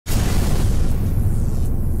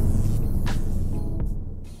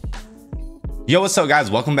Yo, what's up guys?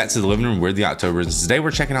 Welcome back to the living room. We're the Octobers. Today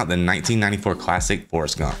we're checking out the 1994 classic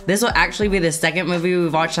Forrest Gump. This will actually be the second movie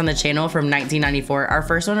we've watched on the channel from 1994. Our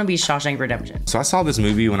first one will be Shawshank Redemption. So I saw this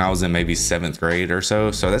movie when I was in maybe 7th grade or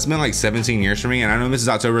so. So that's been like 17 years for me. And I know Mrs.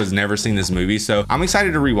 October has never seen this movie. So I'm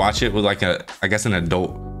excited to rewatch it with like I guess an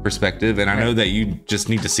adult perspective. And I know that you just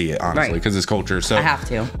need to see it, honestly, because it's culture. So I have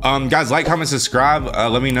to. Guys, like, comment, subscribe.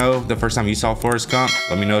 Let me know the first time you saw Forrest Gump.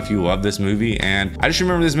 Let me know if you love this movie. And I just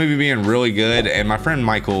remember this movie being really good. And my friend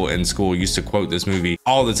Michael in school used to quote this movie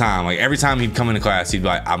all the time. Like every time he'd come into class, he'd be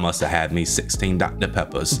like, I must have had me 16 Dr.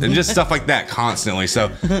 Peppers and just stuff like that constantly. So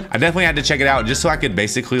I definitely had to check it out just so I could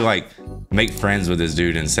basically like make friends with this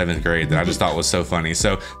dude in 7th grade that I just thought was so funny.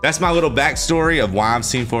 So that's my little backstory of why I've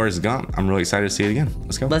seen Forrest Gump. I'm really excited to see it again.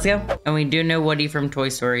 Let's go. Let's go. And we do know Woody from Toy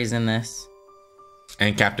Story is in this.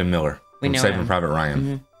 And Captain Miller from Saving Private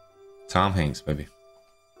Ryan. Tom Hanks, baby.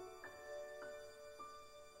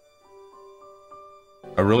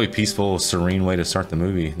 A really peaceful, serene way to start the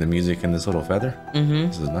movie. The music and this little feather.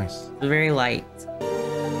 This is nice. Very light.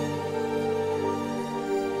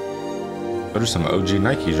 Those are some OG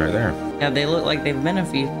Nikes right there. Yeah, they look like they've been a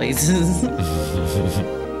few places.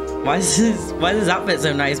 Why is his outfit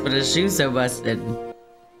so nice, but his shoes so busted?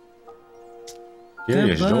 Yeah,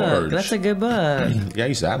 good book. George. That's a good book. Yeah, I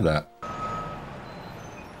used to have that.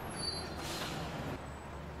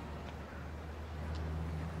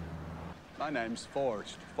 My name's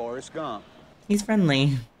Forrest Gump. He's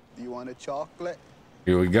friendly. Do you want a chocolate?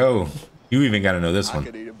 Here we go. You even got to know this I one.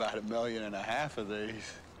 could eat about 1.5 million of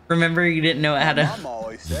these. Remember, you didn't know how to. Mom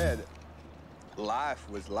always said life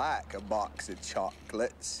was like a box of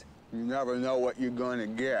chocolates. You never know what you're gonna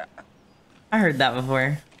get. I heard that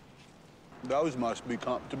before. Those must be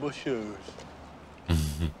comfortable shoes.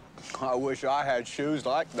 I wish I had shoes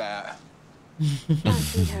like that.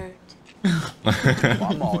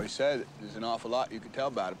 Mom always said there's an awful lot you can tell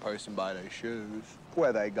about a person by their shoes.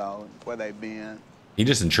 Where they going, where they been. He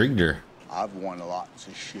just intrigued her. I've worn lots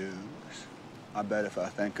of shoes. I bet if I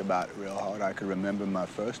think about it real hard, I could remember my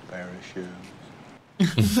first pair of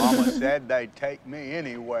shoes. Mama said they'd take me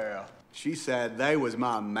anywhere. She said they was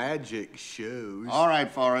my magic shoes. All right,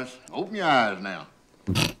 Forrest, open your eyes now.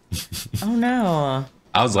 Oh no.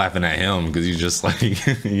 I was laughing at him because he's just like,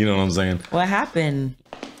 you know what I'm saying? What happened?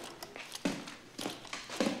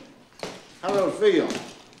 How do it feel?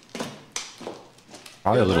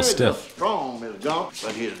 Probably a little His legs stiff. are strong, Miss Gump,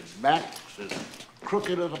 but his back's as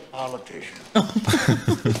crooked as a politician.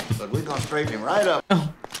 But we're gonna straighten him right up.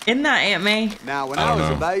 Oh, isn't that Aunt May? Now, when I I was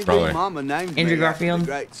don't a know. baby, Probably. Mama named Andrew me after Garfield? the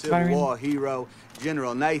great Civil Spider-Man? War hero,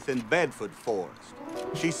 General Nathan Bedford Forrest.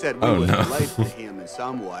 She said we Oh, was no. related to him in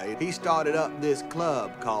some way. He started up this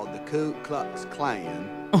club called the Ku Klux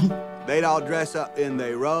Klan. They'd all dress up in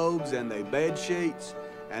their robes and their bed sheets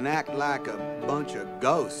and act like a bunch of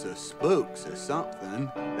ghosts or spooks or something.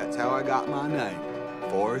 That's how I got my name,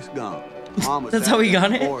 Forrest Gump. Mama That's said how he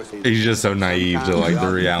got that it? Forrest was He's just so naive to like the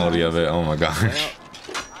reality of it. Oh my gosh.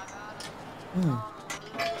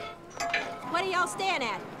 What are y'all staring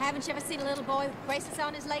at? Haven't you ever seen a little boy with braces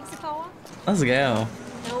on his legs before? Let's go.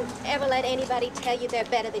 Don't ever let anybody tell you they're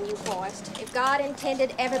better than you, Forrest. If God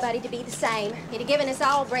intended everybody to be the same, he'd have given us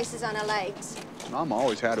all braces on our legs. Mama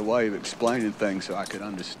always had a way of explaining things so I could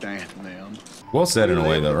understand them. Well said in a We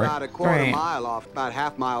way lived though, about right? a quarter Right. mile off, about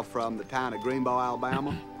half mile from the town of Greenbow,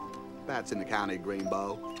 Alabama. That's in the county of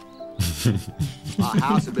Greenbow. My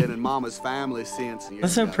house had been in Mama's family since years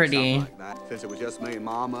That's so ago, pretty. something like that. Since it was just me and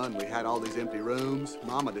Mama, and we had all these empty rooms,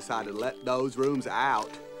 Mama decided to let those rooms out,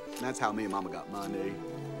 and that's how me and Mama got money.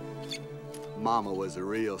 Mama was a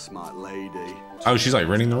real smart lady. Oh, she's like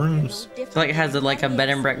renting the rooms. It's like it has like a bed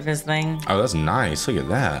and breakfast thing. Oh, that's nice. Look at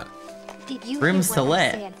that. Did you Rooms hear to what I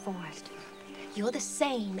let. said, Forrest? You're the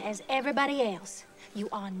same as everybody else. You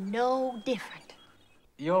are no different.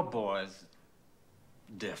 Your boy's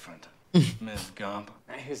different, Miss Gump.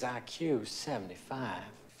 His IQ 75.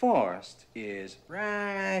 Forrest is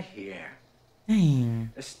right here.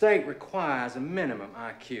 Dang. The state requires a minimum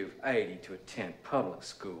IQ of 80 to attend public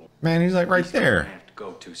school. Man, he's like right He's gonna there. have to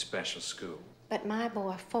go to special school. But my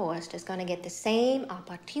boy Forrest is going to get the same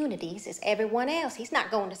opportunities as everyone else. He's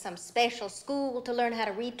not going to some special school to learn how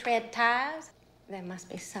to retread ties. There must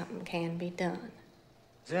be something can be done.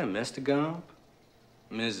 Is that Mr. Gump?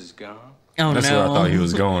 Mrs. Gump? Oh That's no. where I thought he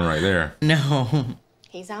was going right there. No.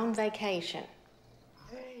 He's on vacation.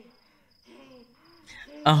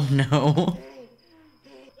 Oh no.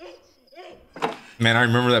 Man, I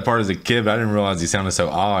remember that part as a kid, but I didn't realize he sounded so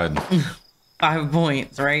odd. 5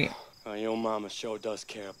 points, right? Your mama sure does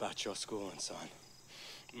care about your schooling, son.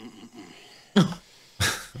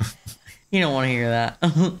 You don't want to hear that.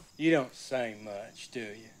 You don't say much, do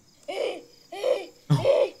you?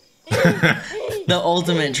 The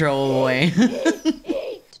ultimate troll boy.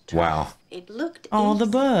 Wow. It looked Oh, the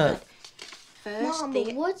easy, book. but First, Mama,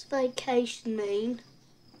 what's vacation mean?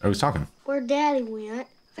 I was talking. Where Daddy went.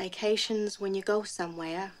 vacations when you go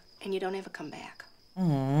somewhere and you don't ever come back.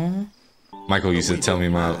 Aww. Michael used to tell me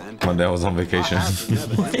my dad was on vacation.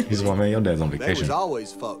 He's like, man, your dad's on There was vacation.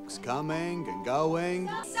 always folks coming and going.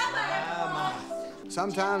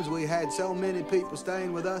 Sometimes we had so many people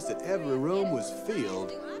staying with us that every room was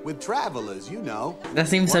filled with travelers, you know. That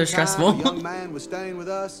seems so One time, stressful. a young man was staying with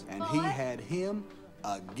us, and he had him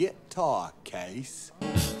a guitar case.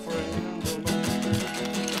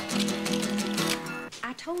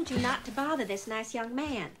 I told you not to bother this nice young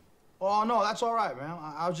man. Oh, no, that's all right, man.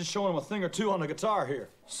 I was just showing him a thing or two on the guitar here.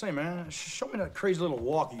 Say, man, show me that crazy little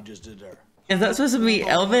walk you just did there. Is that supposed to be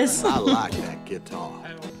Elvis? I like that guitar.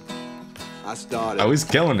 I started Oh, he's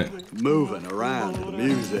killing it. moving around to the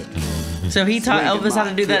music. So he taught Swinging Elvis how to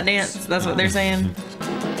my do that hips. dance? That's what they're saying?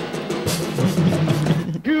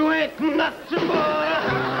 You ain't nothing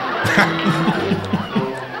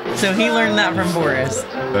So he learned that from Forrest.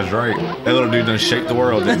 That's right. That little dude done shake the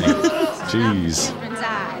world, didn't he? Jeez. Children's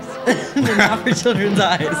eyes. Not for children's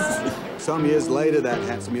eyes. Some years later, that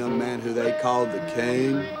handsome young man who they called the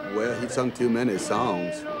king, well, he'd sung too many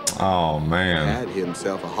songs. Oh, man. Had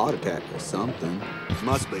himself a heart attack or something.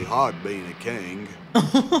 Must be hard being a king.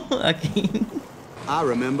 Okay. I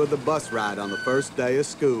remember the bus ride on the first day of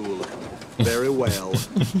school very well.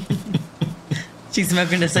 She's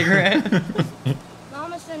smoking a cigarette.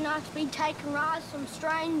 Mama said not to be taking rides from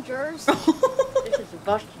strangers. This is a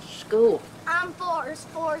busted school. I'm Forrest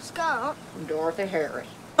Gump. I'm Dorothy Harris.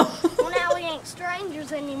 Well, now we ain't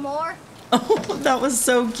strangers anymore. Oh, that was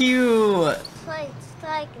so cute. Plates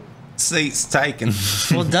taken. Seats taken.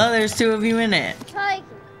 Well, duh, there's two of you in it. Taken.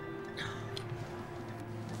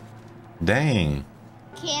 Dang.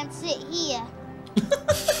 Can't sit here.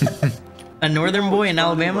 A northern boy in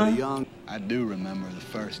Alabama? Young, I do remember the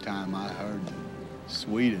first time I heard the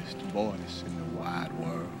sweetest voice in the wide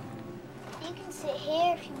world. You can sit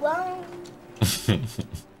here if you want.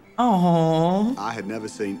 Oh. I had never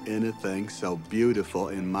seen anything so beautiful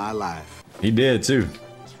in my life. He did, too.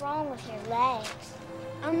 What's wrong with your legs?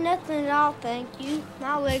 I'm nothing at all, thank you.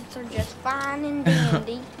 My legs are just fine and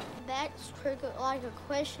dandy. That's triggered like a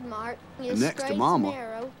question mark. And next to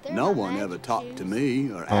Mama, no one ever talked to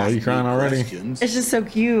me or asked you crying me already? questions. It's just so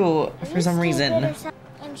cute for some reason.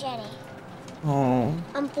 I'm Jenny. Oh.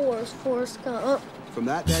 I'm Forrest Gump. From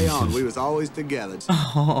that day on, we was always together.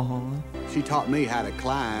 Oh. She taught me how to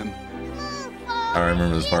climb. I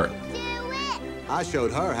remember this part. I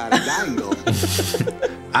showed her how to dangle.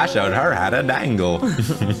 I showed her how to dangle.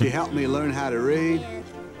 She helped me learn how to read,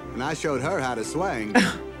 and I showed her how to swing.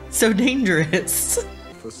 So dangerous.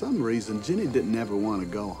 For some reason, Jenny didn't ever want to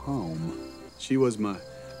go home. She was my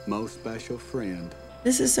most special friend.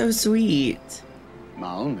 This is so sweet.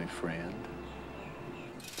 My only friend.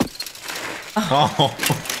 Oh.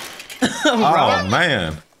 Oh,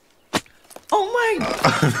 man. Oh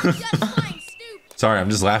my. Sorry, I'm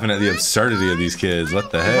just laughing at the absurdity of these kids.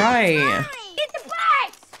 What the heck? Right. Get the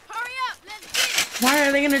bikes! Hurry up, let's get it! Why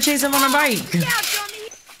are they gonna chase him on a bike? Run,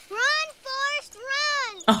 Forrest,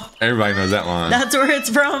 run! Oh, Everybody knows that line. that's where it's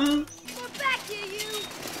from. We're back here, you!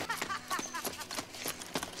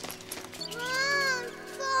 Run,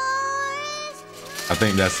 Forrest! I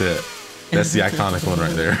think that's it. That's the iconic one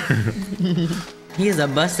right there. He has a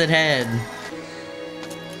busted head.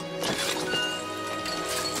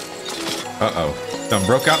 Uh-oh. Done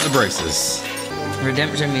broke out the braces.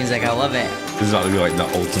 Redemption music, I love it. This is about to be like the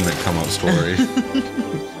ultimate come-up story.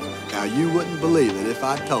 Now, you wouldn't believe it if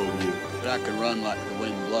I told you that I could run like the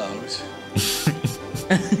wind blows.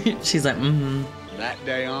 She's like, mm-hmm. From that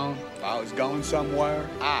day on, if I was going somewhere,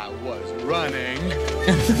 I was running.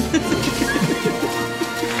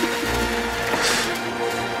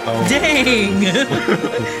 Oh. Dang!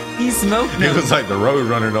 He smoked He him. was like the road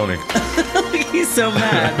runner, don't he? He's so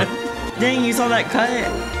mad. Dang, you saw that cut?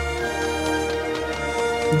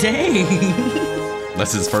 Dang.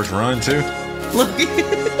 That's his first run, too. Look.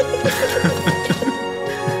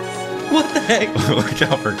 What the heck? Look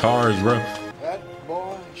out for cars, bro. That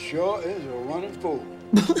boy sure is a running fool.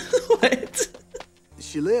 What?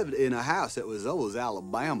 She lived in a house that was old as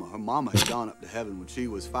Alabama. Her mama had gone up to heaven when she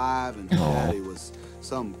was 5, and her daddy was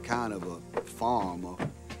some kind of a farmer.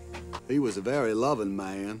 He was a very loving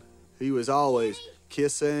man. He was always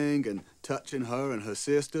kissing and touching her and her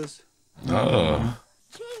sisters. Oh.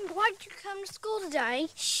 Why'd you come to school today?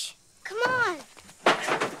 Shh, come on.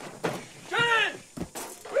 Jen!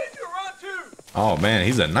 Where'd you run to? Oh man,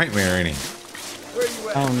 he's a nightmare, ain't he?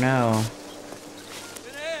 Oh no.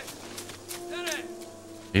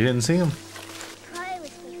 He didn't see him. Play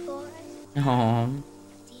with me, Forrest. Oh.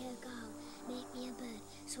 Dear God, make me a bird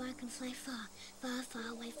so I can fly far, far,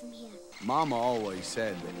 far away from here. Mama always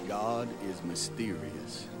said that God is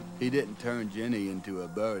mysterious. He didn't turn Jenny into a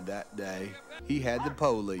bird that day. He had the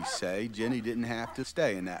police say Jenny didn't have to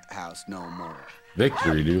stay in that house no more.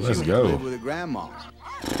 Victory, dude. Let's She go. lived with her grandma.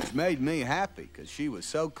 Which made me happy because she was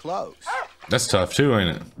so close. That's tough too,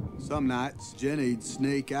 ain't it? Some nights, Jenny'd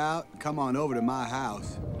sneak out and come on over to my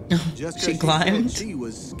house. Just 'cause She said climbed? she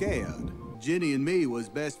was scared. Jenny and me was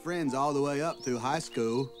best friends all the way up through high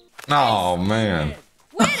school. Oh man.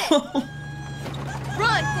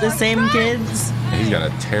 The same kids. He's got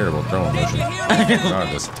a terrible throwing motion. God,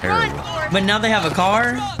 that's terrible. But now they have a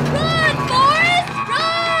car? Run, Forrest!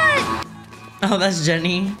 Run! Oh, that's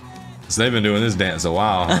Jenny. So they've been doing this dance a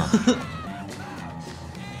while, huh?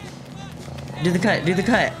 Do the cut, do the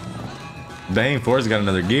cut. Dang, Forrest got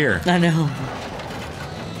another gear. I know.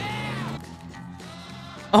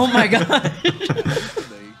 Oh my god.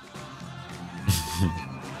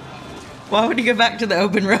 Why would he go back to the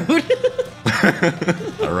open road?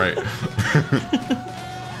 All right.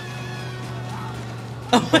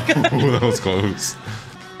 Oh my god. Ooh, that was close.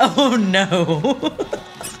 Oh no.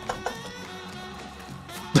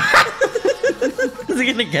 Is he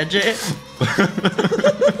gonna catch it?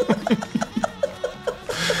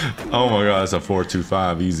 Oh my god, that's a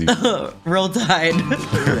 4.25 easy. Roll Tide.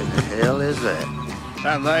 Where in the hell is that?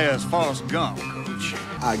 And there's FORREST GUMP, Coach.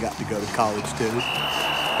 I got to go to college too.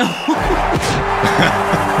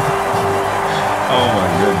 Oh my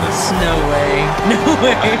goodness. No way. No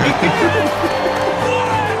way.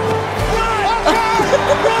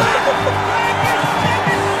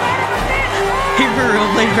 He for real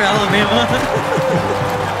played for Alabama.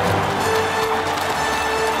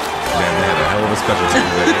 Damn, they had a hell of a special team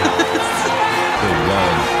today. Good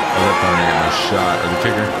God. Oh, that probably got my shot. Or the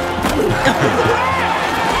kicker.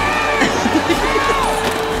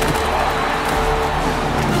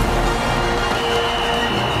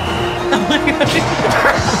 Oh my god.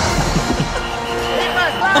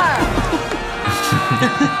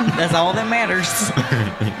 That's all that matters.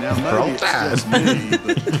 Now maybe it's just me,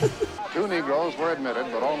 but 2 Negroes were admitted,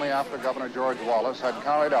 but only after Governor George Wallace had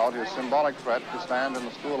carried out his symbolic threat to stand in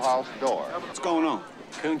the schoolhouse door. what's going on?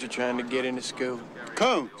 Coons are trying to get into school.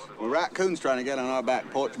 Coons. Well, raccoons trying to get on our back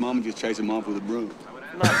porch. Mama just chased them off with a broom.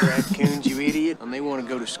 Not raccoons, you idiot. And they want to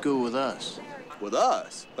go to school with us. With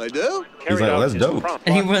us? They do? He's like, well, that's dope.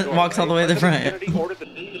 And he walks all the way to the front. These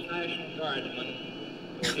National Guardsmen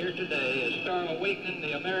who are here today is to awaken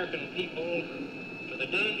the American people to the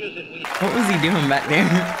dangers that we... What was he doing back there?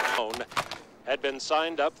 Had been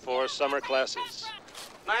signed up for summer classes.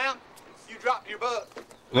 Ma'am, you dropped your book.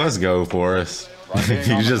 Let's go, Forrest.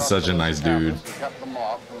 He's just such a nice dude.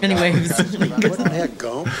 Anyways. What the heck,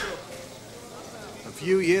 Gump? A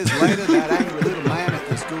few years later, that angry little man at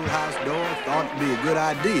the schoolhouse door thought it'd be a good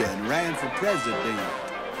idea and ran for president.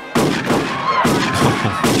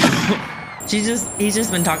 He's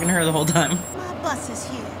just been talking to her the whole time. My bus is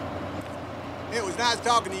here. It was nice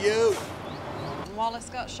talking to you. Wallace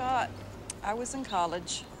got shot. I was in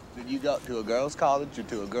college. Did you go to a girls' college or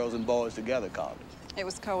to a girls and boys together college? It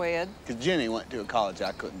was co-ed. Because Jenny went to a college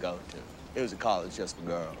I couldn't go to. It was a college just for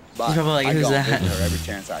girls. But You're probably like, I who's go that? visit her every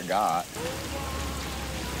chance I got.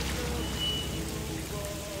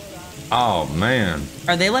 Oh man.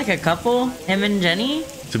 Are they like a couple? Him and Jenny?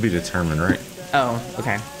 To be determined, right? Oh,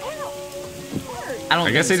 okay. I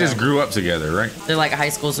guess they just grew up together, right? They're like high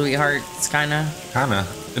school sweethearts, kinda. Kinda.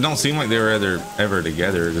 It don't seem like they were ever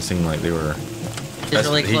together. It just seemed like they were Just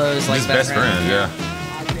really close, like just best friends, yeah.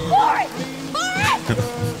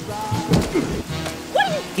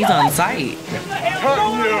 He's on site.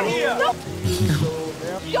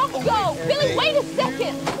 Don't go! Billy, wait a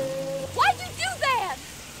second! Why'd you do that?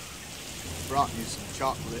 Brought you some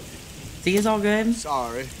chocolate. See, it's all good.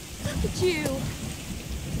 Sorry. Look at you.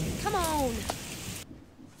 Come on.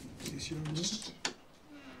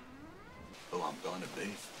 Oh, I'm going to be.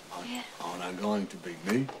 Yeah. Aren't I going to be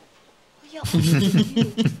me? Well,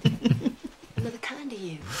 another kind of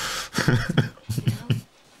you.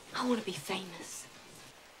 I want to be famous.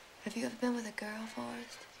 Have you ever been with a girl,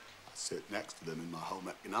 Forrest? I sit next to them in my home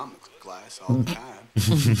economics class all the time.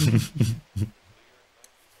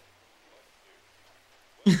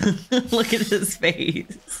 Look at his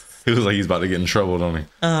face. He looks like he's about to get in trouble, don't he?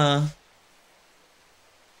 Oh.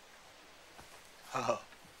 Oh.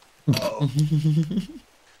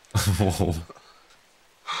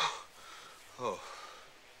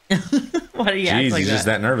 Why do you act Jeez, like he's that? just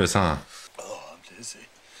that nervous, huh?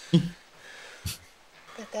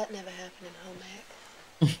 That never happened in home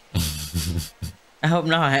ec. I hope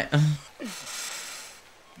not.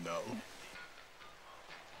 No.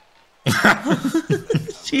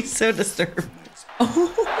 She's so disturbed.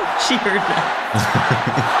 Oh, she heard that.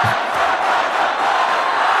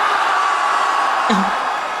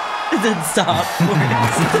 It didn't stop.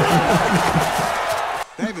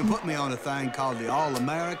 They even put me on a thing called the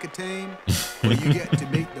All-America Team, where you get to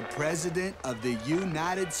meet the President of the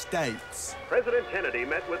United States. President Kennedy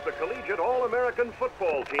met with the Collegiate All-American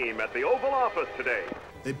Football Team at the Oval Office today.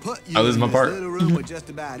 They put you this is in my this part. little room with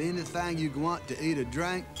just about anything you want to eat or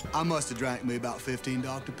drink. I must have drank me about 15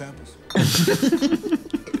 Dr. Peppers.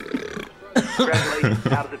 Congratulations.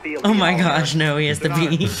 How does it feel? Oh my gosh, no, he has to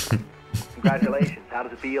be. Congratulations. How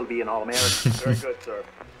does it feel being All-American? Very good, sir.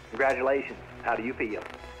 Congratulations. How do you feel?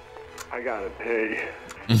 I gotta pay.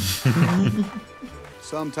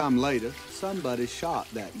 Sometime later, somebody shot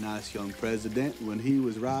that nice young president when he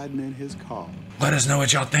was riding in his car. Let us know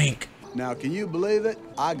what y'all think. Now, can you believe it?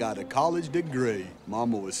 I got a college degree.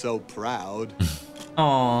 Mama was so proud.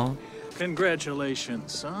 Aw.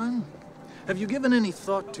 Congratulations, son. Have you given any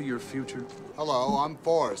thought to your future? Hello, I'm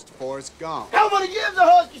Forrest Gump. Nobody gives a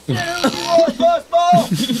husk you shit who's you are,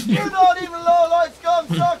 busball. You're not even low-life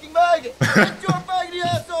scum-sucking maggot. Get your faggoty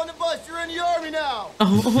ass on the bus. You're in the army now.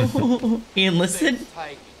 Oh, he enlisted?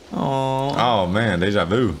 Oh. Oh man, deja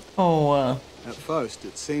vu. Oh. At first,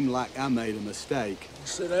 it seemed like I made a mistake.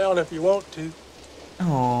 Sit down if you want to.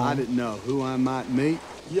 Oh. I didn't know who I might meet.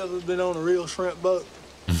 You ever been on a real shrimp boat?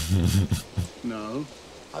 No.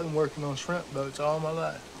 I've been working on shrimp boats all my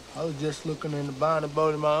life. I was just looking into buying a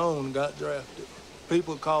boat of my own and got drafted.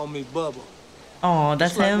 People call me Bubba. Oh,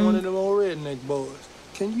 that's Just like him? one of them old redneck boys.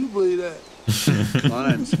 Can you believe that? My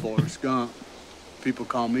name's Forrest Gump. People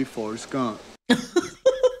call me Forrest Gump.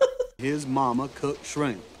 His mama cooked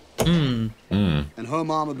shrimp. And her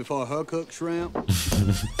mama before her cooked shrimp.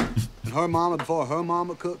 And her mama before her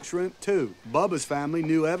mama cooked shrimp too. Bubba's family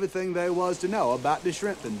knew everything there was to know about the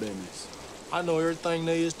shrimping business. I know everything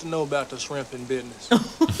there is to know about the shrimping business.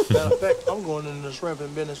 Matter of fact, I'm going into the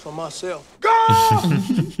shrimping business for myself.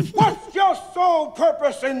 What's your sole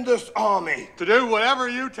purpose in this army? To do whatever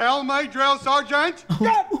you tell me, drill sergeant.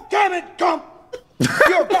 God damn it, Gump!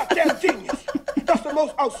 You're a goddamn genius. That's the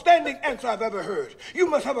most outstanding answer I've ever heard. You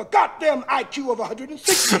must have a goddamn IQ of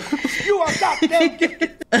 160. You are goddamn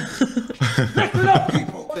gifted. Listen up,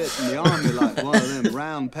 people. Fit in the army like one of them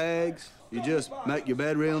round pegs. You just make your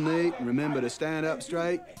bed real neat and remember to stand up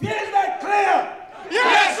straight. Is that clear?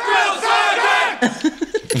 Yes, drill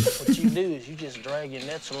sergeant! What you do is you just drag your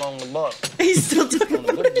nets along the buck. He's still talking on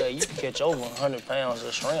a good day, you can catch over 100 pounds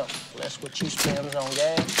of shrimp. That's what you spend on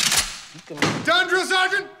gas. You can... Done, drill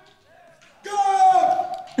sergeant!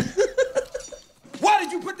 Go! Why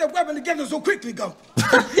did you put that weapon together so quickly, Gump?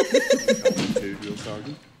 Drill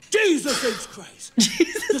sergeant. Jesus H. Christ.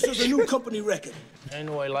 This is a new company record.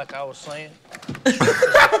 Anyway, like I was saying,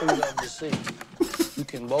 food of the sea. You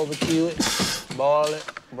can barbecue it, boil it,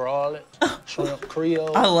 broil it, shrimp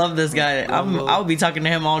Creole. I love this guy. I'll be talking to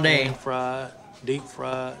him all day. Fried, deep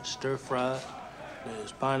fried, stir fried.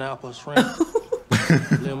 There's pineapple shrimp,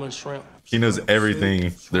 lemon shrimp. He knows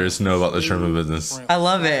everything there is to know about the shrimp business. I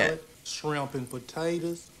love it. Shrimp and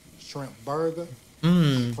potatoes, shrimp burger,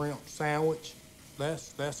 shrimp sandwich.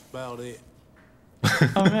 That's about it.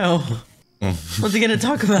 Oh no. What's he gonna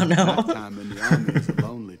talk about now? That time in the army is a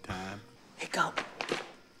lonely time. Hey, Gump.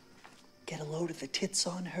 Get a load of the tits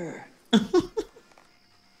on her.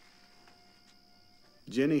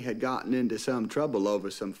 Jenny had gotten into some trouble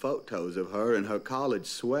over some photos of her in her college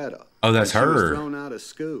sweater. Oh, that's She was her. thrown out of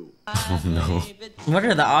school. Oh no. What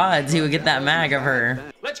are the odds he would get that mag of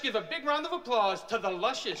her? Let's give a big round of applause to the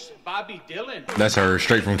luscious Bobby Dillon. That's her,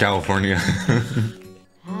 straight from California.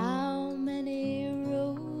 How many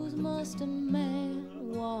roads must a man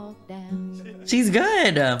walk down? She's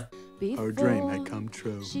good. Her dream had come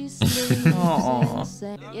true. Aw.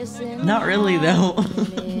 Not really though.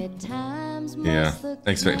 Yeah.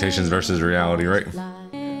 Expectations versus reality, right?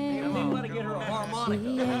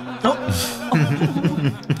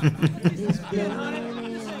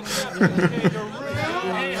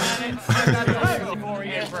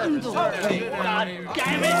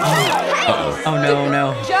 Oh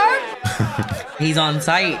no. He's on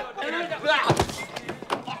site.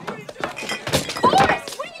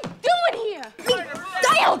 Forrest, what are you doing here?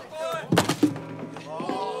 Down!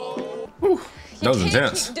 That was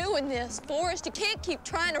intense. Keep doing this, Forrest. You can't keep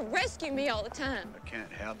trying to rescue me all the time. I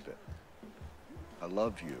can't help it. I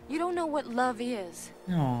love you. You don't know what love is.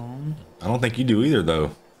 Aww. I don't think you do either, though.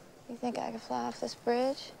 You think I could fly off this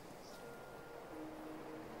bridge?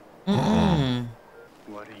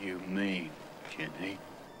 What do you mean, Jenny?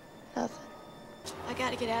 Nothing. I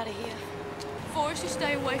gotta get out of here. Forrest, you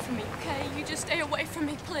stay away from me, okay? You just stay away from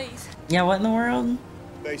me, please. Yeah, what in the world?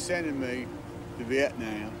 They sending me to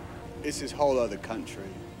Vietnam. It's this whole other country.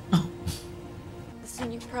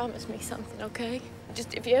 Listen, you promised me something, okay?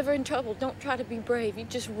 Just if you're ever in trouble, don't try to be brave. You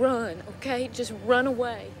just run, okay? Just run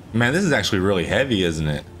away. Man, this is actually really heavy, isn't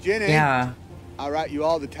it? Jenny. Yeah. I write you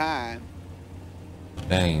all the time.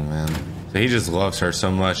 Dang, man. So he just loves her so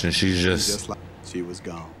much, and she's just like she was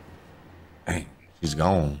gone. Dang, she's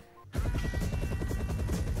gone.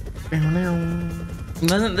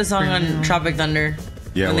 Wasn't the song on Tropic Thunder?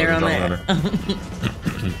 Yeah, when they were on Tropic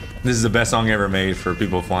Thunder. This is the best song ever made for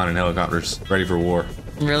people flying in helicopters, ready for war.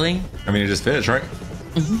 Really? I mean, it just fits, right?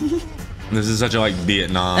 This is such a like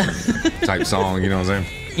Vietnam type song, you know what I'm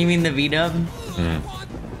saying? You mean the V-dub?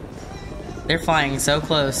 They're flying so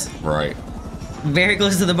close. Right. Very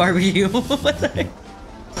close to the barbecue. Hey,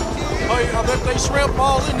 I bet they shrimp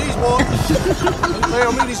all in these waters. They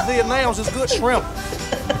tell me these Vietnams is good shrimp.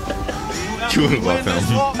 You would love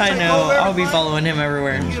him. I know. I'll be following him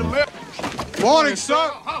everywhere. Morning, sir.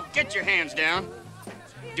 Oh, get your hands down.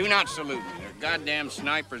 Do not salute me. There are goddamn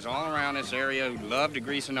snipers all around this area who love to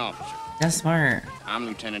grease an officer. That's smart. I'm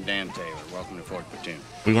Lieutenant Dan Taylor. Welcome to 4th Platoon.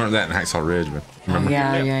 We learned that in Hacksaw Ridge, but remember?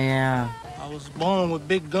 Yeah. I was born with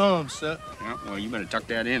big gums, sir. Yeah, well, you better tuck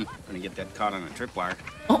that in. Gonna get that caught on a tripwire.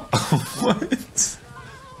 What?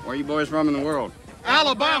 Where are you boys from in the world?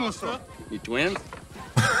 Alabama, sir. You twins?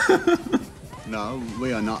 No,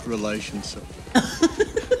 we are not relations, sir.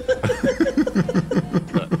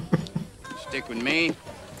 Look, stick with me.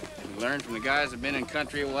 You learn from the guys that have been in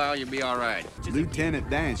country a while, you'll be all right. Lieutenant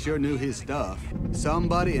Dan sure knew his stuff.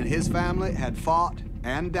 Somebody in his family had fought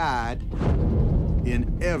and died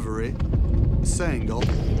in every single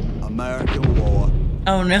American war.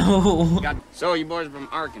 Oh no. So you boys are from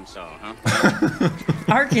Arkansas, huh?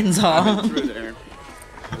 Arkansas. I've been through there.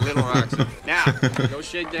 Little Rocks. Now, go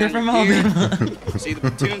shake down They're from your gear. Alabama. See the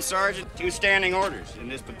platoon sergeant? 2 standing orders in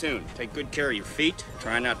this platoon. Take good care of your feet.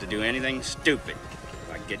 Try not to do anything stupid,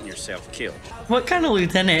 like getting yourself killed. What kind of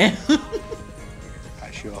lieutenant?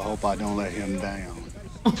 I sure hope I don't let him down.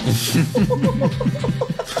 Me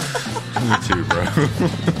too, bro.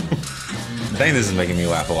 Dang, this is making me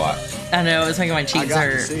laugh a lot. I know, it's making my I cheeks got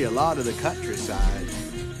to hurt. see a lot of the countryside.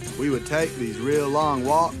 We would take these real long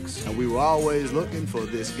walks, and we were always looking for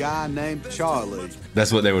this guy named Charlie.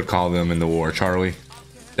 That's what they would call them in the war, Charlie.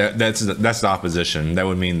 That's the opposition. That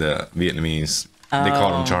would mean the Vietnamese. They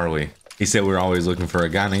called him Charlie. He said we were always looking for a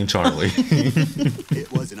guy named Charlie.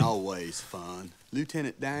 It wasn't always fun.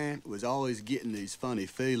 Lieutenant Dan was always getting these funny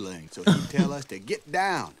feelings, so he'd tell us to get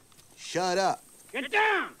down, shut up. Get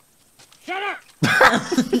down! Shut up!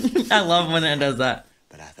 I love when it does that.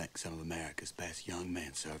 But I think some of America's best young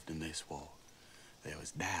men served in this war. There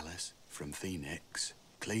was Dallas from Phoenix,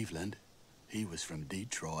 Cleveland, he was from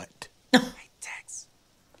Detroit. Hey, Tex.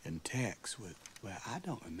 And Tex was, well, I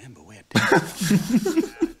don't remember where Tex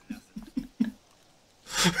was.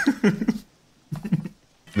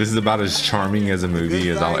 This is about as charming as a movie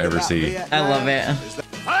as I'll ever see. I love it.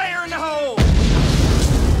 Fire in the hole!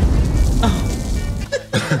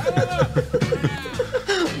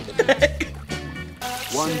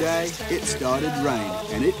 One day, it started raining,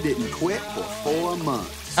 and it didn't quit for 4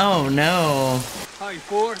 months. Oh, no. Hey,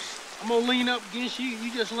 Forrest, I'm gonna lean up against you.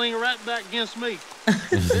 You just lean right back against me.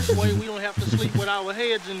 This way we don't have to sleep with our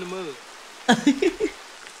heads in the mud.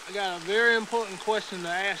 I got a very important question to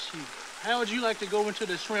ask you. How would you like to go into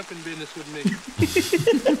the shrimping business with me?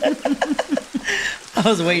 I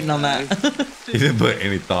was waiting on that. He didn't put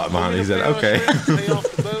any thought behind it. He said, okay. Pay off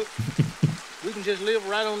the boat. We can just live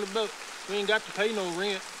right on the boat. We ain't got to pay no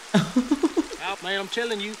rent. Man, I'm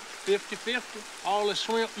telling you, 50-50. All the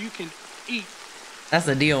shrimp you can eat. That's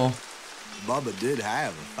a deal. Bubba did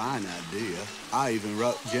have a fine idea. I even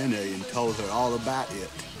wrote Jenny and told her all about it.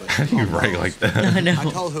 How do you write like that? I know. I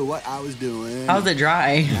told her what I was doing. How's it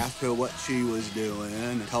dry? Asked her what she was doing.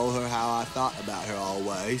 And told her how I thought about her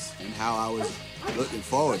always. And how I was looking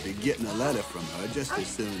forward to getting a letter from her just as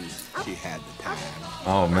soon as she had the time.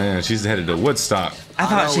 Oh man, she's headed to Woodstock. I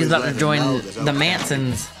thought she was about to join the the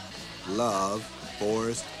Mansons. Love,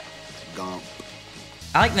 Forrest Gump.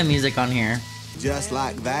 I like the music on here. Just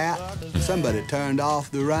like that, somebody turned off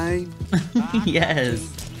the rain. Yes.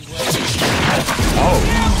 Oh.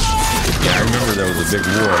 Yeah, I remember there was a big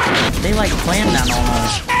war. They like planned that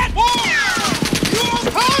almost.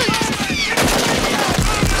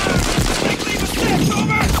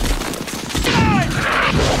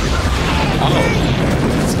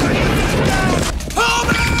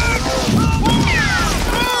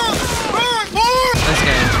 Let's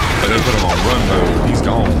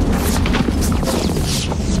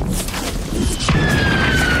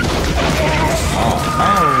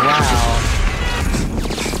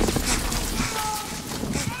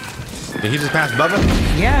Did he just pass Bubba?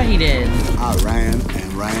 Yeah, he did. I ran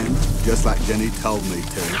and ran, just like Jenny told me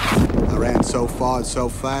to. I ran so far and so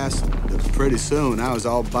fast that pretty soon I was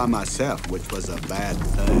all by myself, which was a bad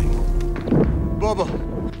thing. Bubba.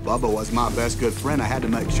 Bubba was my best good friend. I had to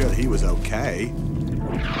make sure he was okay.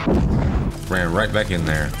 Ran right back in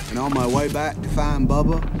there. And on my way back to find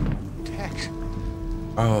Bubba, Tex.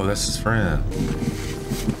 Oh, that's his friend.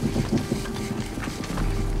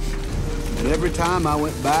 And every time I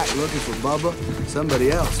went back looking for Bubba, somebody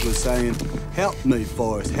else was saying, "Help me,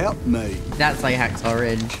 Forrest, help me." That's like Hacksaw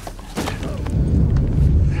Ridge.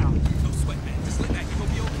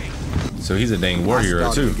 So he's a dang war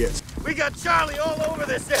hero too. We got Charlie all over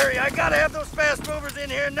this area. I gotta have those fast movers in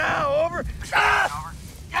here now. Over. Ah!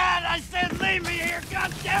 God, I said leave me here.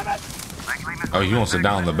 God damn it. Oh, he wants to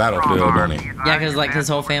die on the battlefield, doesn't he? Yeah, because like his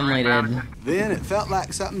whole family did. Then it felt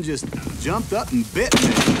like something just jumped up and bit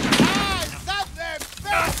me. Stop that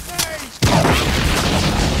bastard!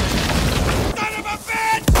 Son of a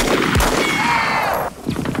bitch! Ah!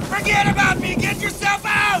 Forget about me. Get yourself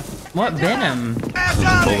out. What bit him?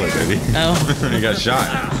 Bullet, baby. Oh. He got shot.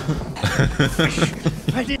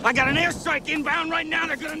 I got an airstrike inbound right now.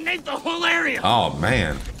 They're gonna nade the whole area. Oh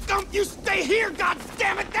man. Gump, you stay here. God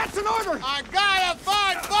damn it, that's an order. I gotta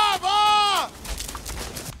find Bubba!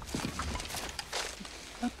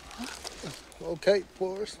 Okay,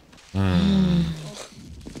 Forrest.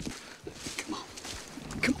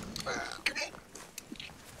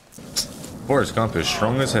 Forrest Gump is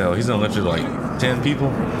strong as hell. He's done lifted like 10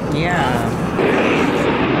 people. Yeah.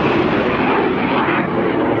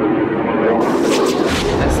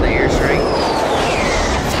 That's the airstrike.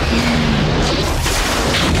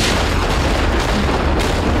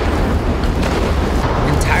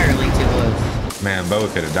 Entirely too close. Man, Bo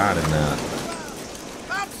could have died in that.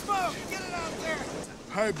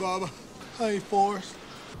 Hey, Bubba. Hey, Forrest.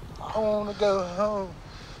 I want to go home.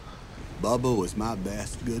 Bubba was my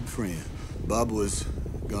best good friend. Bubba was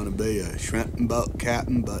gonna be a shrimp and boat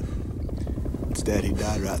captain, but instead he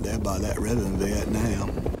died right there by that river in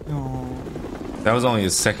Vietnam. That was only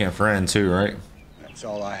his second friend too, right? That's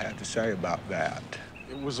all I have to say about that.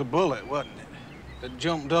 It was a bullet, wasn't it? That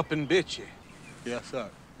jumped up and bit you. Yes, sir.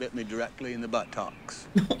 Bit me directly in the buttocks.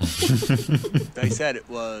 They said it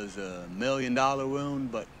was a $1 million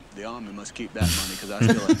wound, but the Army must keep that money because I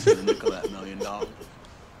still haven't seen a nickel of that $1 million.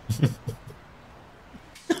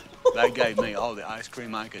 They gave me all the ice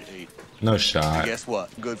cream I could eat. No shot. And guess what?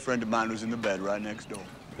 A good friend of mine was in the bed right next door.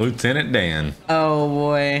 Lieutenant Dan. Oh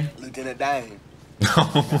boy. Lieutenant Dan.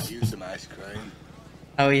 Use some ice cream.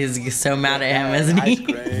 Oh, he's so mad at him, isn't he?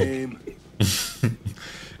 Ice cream.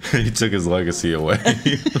 He took his legacy away. Put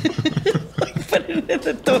it in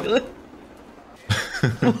the toilet.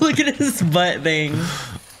 Look at his butt thing.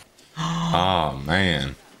 Oh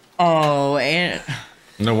man. Oh, and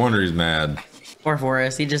no wonder he's mad. Poor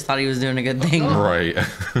Forrest. He just thought he was doing a good thing. Right.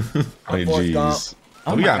 Like, jeez.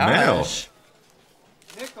 Oh, we my got gosh.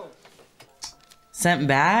 Nickel. Sent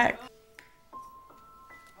back?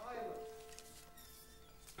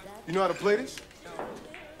 You know how to play this?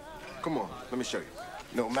 Come on, let me show you.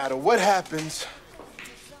 No matter what happens,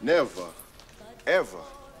 never, ever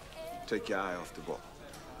take your eye off the ball.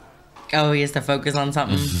 Oh, he has to focus on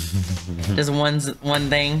something. Just one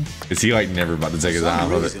thing. Is he like never about to take his eye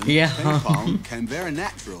off of it? Yeah. Ping pong came very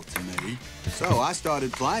natural to me, so I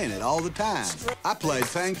started playing it all the time. I played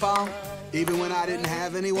ping pong even when I didn't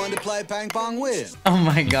have anyone to play ping pong with. Oh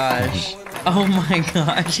my gosh. Oh my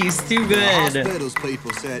gosh, he's too The good. hospitals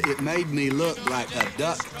people said it made me look like a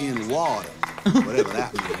duck in water. Whatever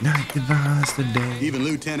that means. Night divides the day. Even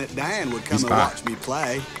Lieutenant Dan would come He's and back. watch me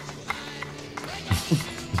play.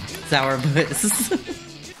 Sour puss.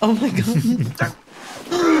 Oh my god.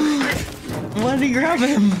 Why did he grab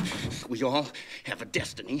him? We all have a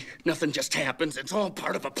destiny. Nothing just happens. It's all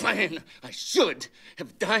part of a plan. I should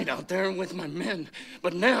have died out there with my men.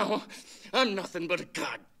 But now, I'm nothing but a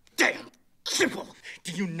goddamn cripple.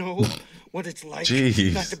 Do you know what it's like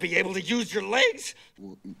Jeez. not to be able to use your legs?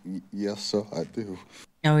 Well, yes, sir, I do.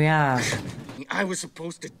 Oh yeah. I was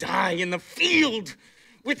supposed to die in the field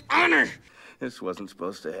with honor. This wasn't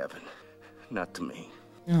supposed to happen. Not to me.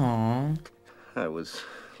 Aww. I was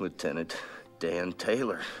Lieutenant Dan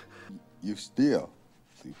Taylor. You still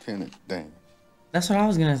Lieutenant Dan. That's what I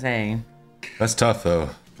was gonna say. That's tough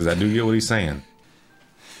though, because I do get what he's saying.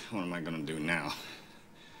 What am I gonna do now?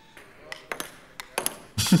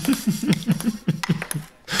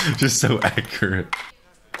 Just so accurate.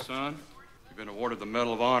 Son, you've been awarded the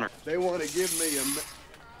Medal of Honor. They want to give me a...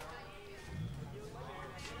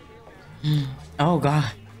 Oh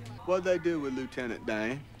god. What'd they do with Lieutenant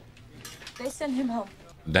Dan? They sent him home.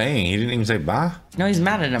 Dang, he didn't even say bye. No, he's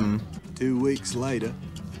mad at him. 2 weeks later,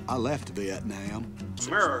 I left Vietnam.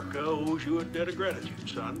 America owes you a debt of gratitude,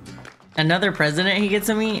 son. Another president he gets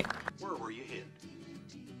to meet. Where were you hit?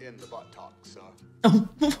 In the buttocks, sir.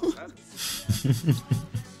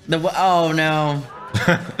 Oh no.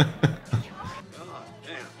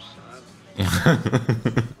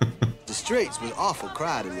 The streets was awful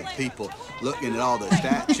crowded with people looking at all the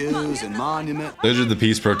statues and monuments. Those are the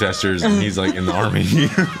peace protesters, and he's like in the army.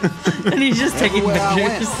 And he's just taking Everywhere I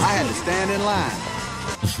pictures. went, I had to stand in line.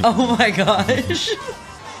 Oh my gosh.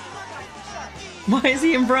 Why is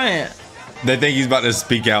he in front? They think he's about to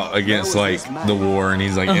speak out against like the war, and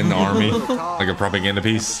he's like in the army, like a propaganda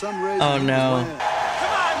piece. Oh no.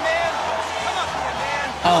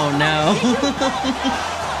 Oh no.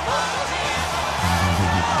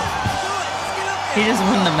 He just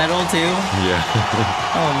won the medal too? Yeah.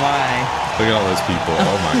 Oh my. Look at all those people.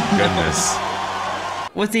 Oh my goodness.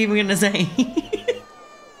 What's he even gonna say?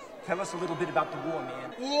 Tell us a little bit about the war,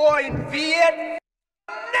 man. War in Vietnam!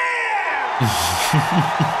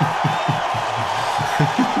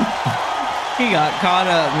 He got caught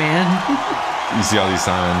up, man. You see all these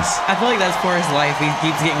signs. I feel like that's Forrest's life. He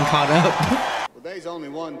keeps getting caught up. Well, there's only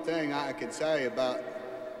one thing I could say about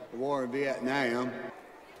the war in Vietnam.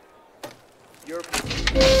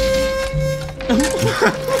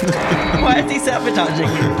 Why is he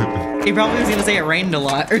sabotaging? He probably was gonna say it rained a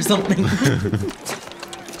lot or something.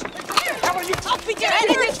 I'll be dead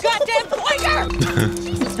in this goddamn oinker!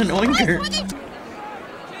 An oinker.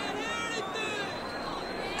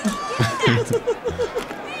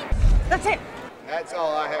 That's it. That's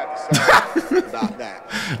all I have to say about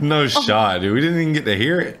that. No shot, dude. We didn't even get to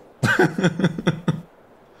hear it.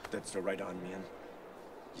 That's the right on, man.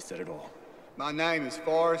 You said it all. My name is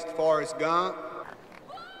Forrest Gump.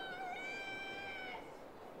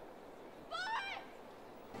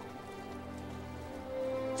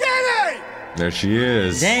 Jenny! There she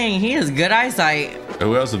is. Dang, he has good eyesight.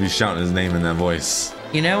 Who else would be shouting his name in that voice?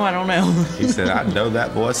 You know, I don't know. He said, I know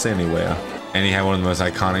that voice anywhere. And he had one of the most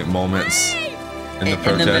iconic moments in the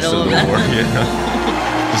protest of the war.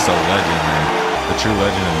 Yeah. Just a legend, man. The true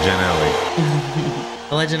legend of Jen Ellie.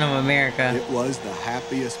 The legend of America. It was the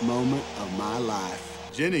happiest moment of my life.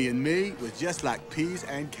 Jenny and me was just like peas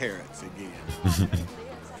and carrots again.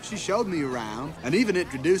 She showed me around and even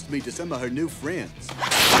introduced me to some of her new friends.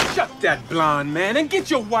 Shut that blonde man and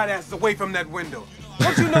get your white ass away from that window.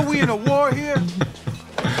 Don't you know we in a war here?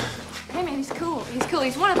 Hey man, he's cool. He's cool.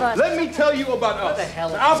 He's one of us. Let me tell you about us. What the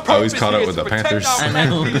hell? Our Oh, he's purpose caught up is with to the protect Panthers. our I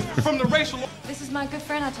know. country from the racial. This is my good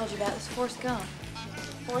friend I told you about. This is Forrest Gump.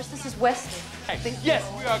 Forrest, this is Wesley. Yes,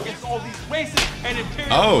 we are against all these racist and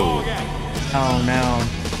imperial. Oh. Oh no.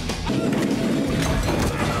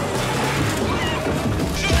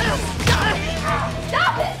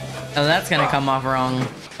 Stop it! Oh, that's gonna come off wrong.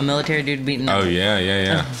 A military dude beating Oh, up.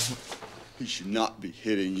 yeah. He should not be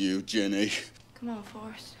hitting you, Jenny. Come on,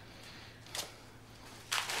 Forrest.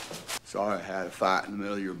 Sorry I had a fight in the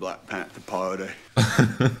middle of your Black Panther party.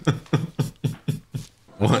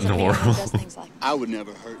 What in the world? I would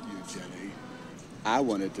never hurt you, Jenny. I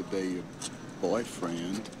wanted to be your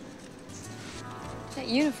boyfriend. That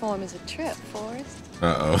uniform is a trip, Forrest.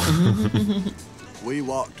 Uh-oh. We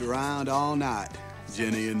walked around all night,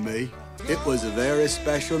 Jenny and me. It was a very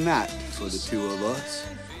special night for the two of us.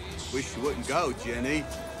 Wish you wouldn't go, Jenny.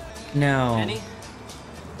 No. Jenny,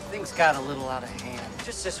 things got a little out of hand.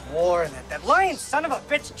 Just this war and that lying son of a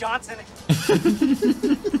bitch Johnson.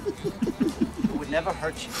 It would never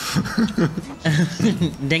hurt you.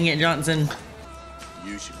 Dang it, Johnson.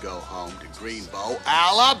 You should go home to Greenbow,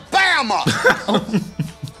 Alabama!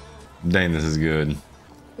 Dang, this is good.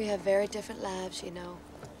 We have very different lives, you know.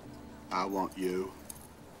 I want you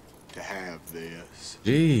to have this.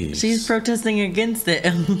 Jeez. She's protesting against it.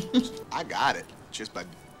 I got it just by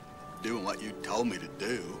doing what you told me to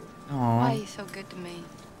do. Why are you so good to me?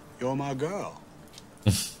 You're my girl.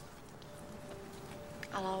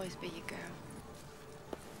 I'll always be your girl.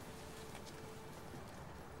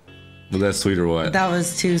 Was that sweet or what? That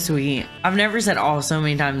was too sweet. I've never said "oh" so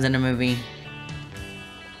many times in a movie.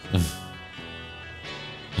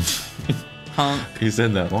 Honk. He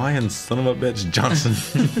said that lion son of a bitch Johnson.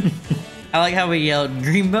 I like how we yelled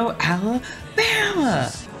Greenbow,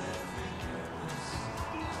 Alabama.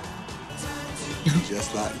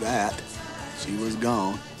 Just like that, she was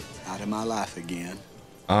gone, out of my life again.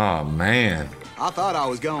 Oh, man. I thought I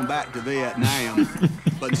was going back to Vietnam,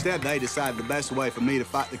 but instead they decided the best way for me to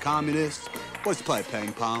fight the communists was to play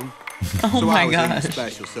ping pong. Oh so my I was in gosh. the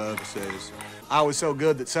special services. I was so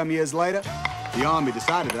good that some years later, the Army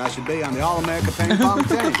decided that I should be on the All-America ping pong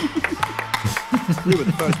team. We were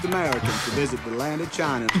the first Americans to visit the land of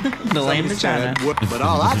China. The land of China. But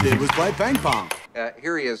all I did was play ping pong.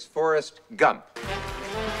 Here he is, Forrest Gump.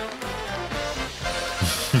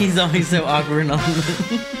 He's always so awkward on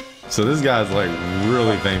So this guy's like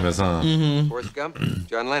really famous, huh? Forrest Gump,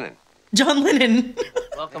 John Lennon. John Lennon.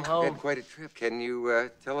 Welcome home. Had quite a trip. Can you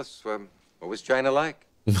tell us what was China like?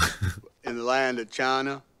 In the land of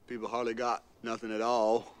China, people hardly got nothing at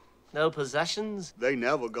all. No possessions? They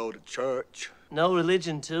never go to church. No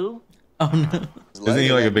religion, too? Oh, no. Isn't he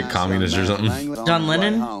like a big communist or something? John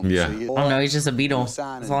Lennon? Yeah. Oh, no, he's just a Beatle.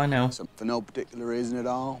 That's all I know. For no particular reason at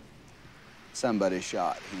all, somebody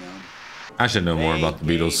shot him. I should know more about the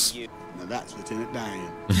Beatles. Now that's Lieutenant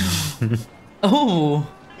Dan. Oh.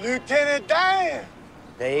 Lieutenant Dan!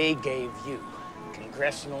 They gave you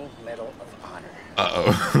Congressional Medal of Honor.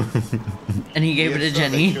 Uh-oh. And he gave it to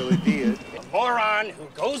Jenny. A moron who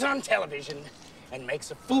goes on television and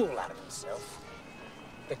makes a fool out of himself.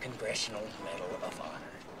 The Congressional Medal of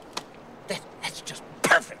Honor. That's just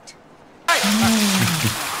perfect.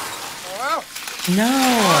 No.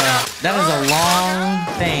 That is a long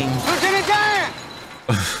thing. Lieutenant Dan!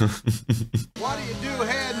 What do you do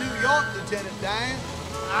here in New York, Lieutenant Dan?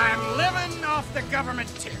 I'm living off the government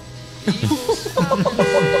tip.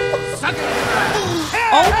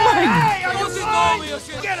 Oh my!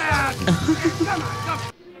 Get out! Come on.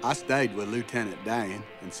 I stayed with Lieutenant Dan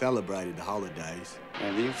and celebrated the holidays.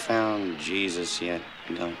 Have you found Jesus yet?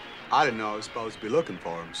 No. I didn't know I was supposed to be looking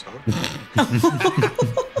for him, sir.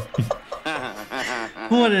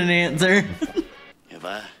 What an answer. Have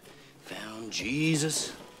I found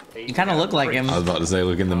Jesus? You kind of look like him. I was about to say,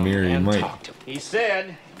 look in the mirror, you might. He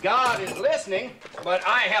said, God is listening, but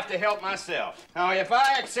I have to help myself. Now, if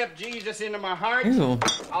I accept Jesus into my heart, Ew.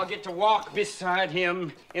 I'll get to walk beside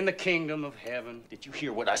him in the kingdom of heaven. Did you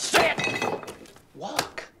hear what I said?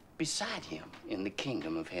 Walk beside him in the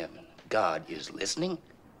kingdom of heaven. God is listening?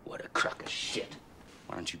 What a crock of shit.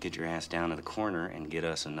 Why don't you get your ass down to the corner and get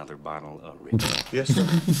us another bottle of Rich? Yes, sir.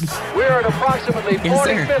 We're at approximately Yes,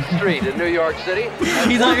 sir. 45th Street in New York City.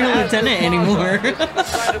 He's not your lieutenant anymore.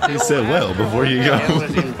 He said, well, before you go.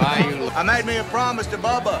 I made me a promise to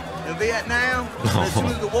Bubba in Vietnam. As soon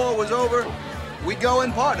as the war was over, we'd go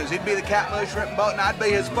in partners. He'd be the captain of the shrimp boat, and I'd be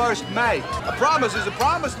his first mate. A promise is a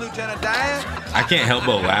promise, Lieutenant Dan. I can't help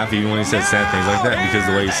but laugh even when he says sad things like that because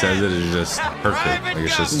the way he says it is just perfect. Like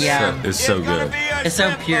it's just, it's so good. It's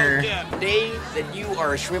so pure. Day that you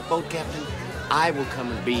are a shrimp boat captain, I will come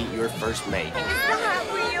and be your first mate.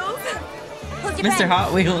 Mr.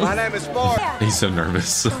 Hot Wheels. My name is Sport. He's so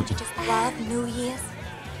nervous. Don't you just love New Year's?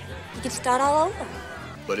 You can start all over.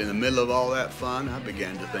 But in the middle of all that fun, I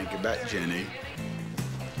began to think about Jenny.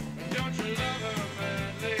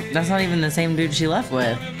 That's not even the same dude she left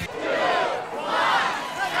with.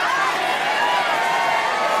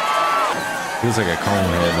 He looks like a cone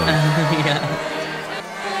head. Yeah.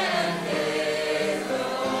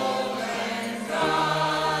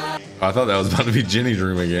 I thought that was about to be Jenny's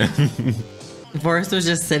room again. Forrest was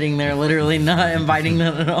just sitting there, literally not inviting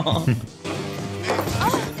them at all.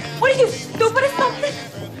 What are you, stupid or something?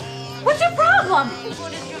 What's your problem?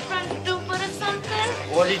 What is your friend stupid or something?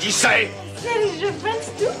 What did you say? Said is your friend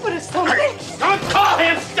stupid or something? Don't call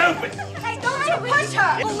him stupid! Hey, don't you push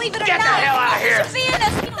her! Well, leave it or Get the not. hell out of here!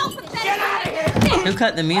 Get out of here! Who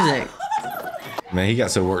cut the music? Man, he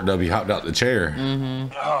got so worked up, he hopped out the chair.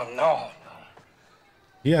 Oh, no.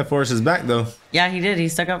 He had Forrest's back, though. Yeah, he did. He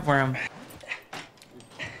stuck up for him.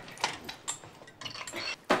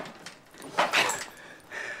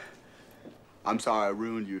 I'm sorry I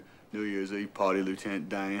ruined your New Year's Eve party, Lieutenant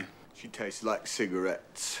Dan. She tastes like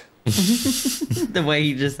cigarettes. The way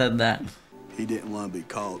he just said that. He didn't want to be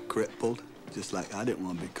called crippled, just like I didn't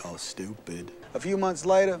want to be called stupid. A few months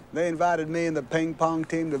later, they invited me and the ping pong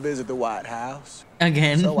team to visit the White House.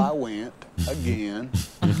 Again. So I went, again.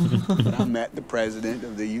 And I met the President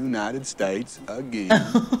of the United States again.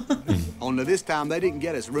 Only this time, they didn't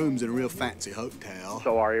get us rooms in a real fancy hotel.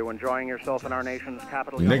 So are you enjoying yourself in our nation's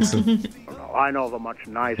capital? Nixon. Oh, no, I know of a much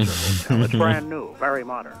nicer hotel. It's brand new, very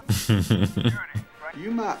modern. You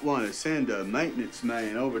might want to send a maintenance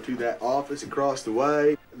man over to that office across the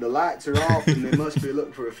way. The lights are off and they must be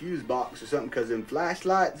looking for a fuse box or something because them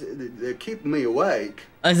flashlights, they're keeping me awake.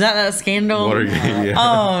 Is that scandal? Watergate, yeah.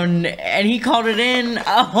 Oh, and he called it in.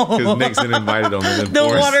 Oh. Because Nixon invited him. The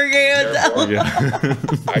Watergate. Yeah.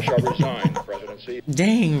 I shall resign the presidency.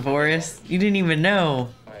 Dang, Forrest. You didn't even know.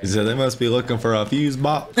 He said they must be looking for a fuse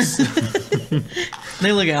box.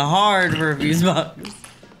 They looking hard for a fuse box.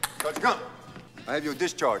 Coach Gump, I have your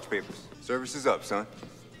discharge papers. Service is up, son.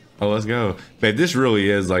 Oh, let's go. Babe, this really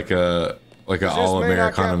is like a like an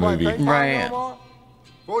all-Americana movie. Right.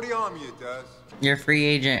 For the army, it does. You're a free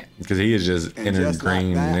agent. Because he is just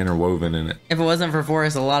ingrained and interwoven in it. If it wasn't for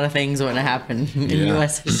Forrest, a lot of things wouldn't have happened in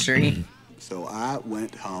U.S. history. So I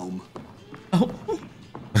went home.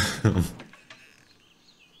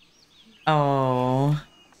 Oh.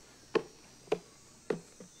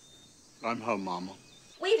 I'm home, Mama.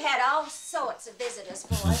 We've had all sorts of visitors,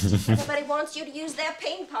 Forrest. Everybody wants you to use their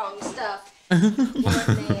ping pong stuff.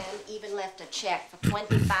 One man even left a check for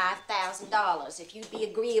 $25,000 if you'd be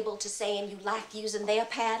agreeable to saying you like using their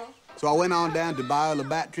paddle. So I went on down to Biola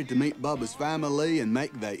Battery to meet Bubba's family and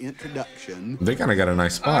make the introduction. They kind of got a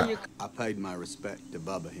nice spot. I paid my respect to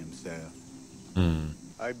Bubba himself.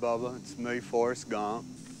 Hey, Bubba, it's me, Forrest Gump.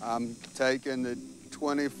 I'm taking the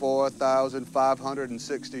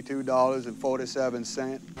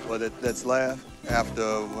 $24,562.47 that's left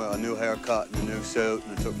after a new haircut and a new suit,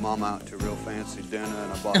 and I took Mom out to a real fancy dinner,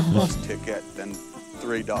 and I bought a bus ticket and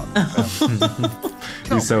 3 Dr. Pepper.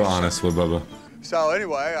 He's so honest with Bubba. So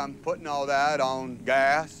anyway, I'm putting all that on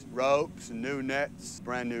gas, ropes, and new nets,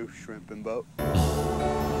 brand new shrimping boat.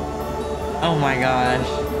 Oh my gosh.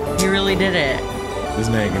 He really did it. This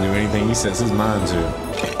man can do anything he sets his mind to.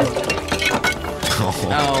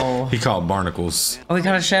 Oh. He caught barnacles. Oh, we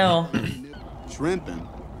got a shell. Shrimping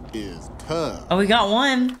is tough. Oh, we got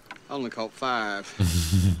one. I only caught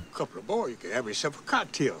 5. A couple of more, you could have yourself a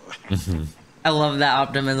cocktail. I love that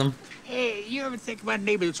optimism. Hey, you ever think about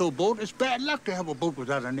naming this old boat? It's bad luck to have a boat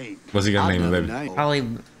without a name. What's he gonna name it, baby? Probably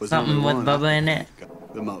something with Bubba in it.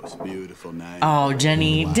 The most beautiful name. Oh,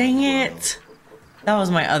 Jenny, dang it. That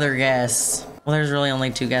was my other guess. Well, there's really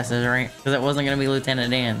only 2 guesses, right? Because it wasn't going to be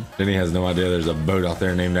Lieutenant Dan. Then he has no idea there's a boat out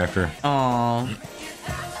there named after her. Oh.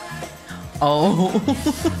 Oh.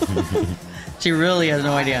 She really has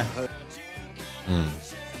no idea.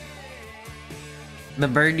 The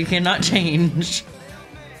bird you cannot change.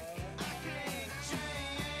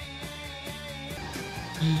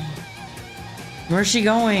 Where's she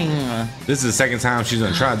going? This is the second time she's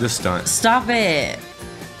gonna try this stunt. Stop it.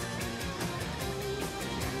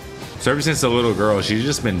 So ever since the little girl, she's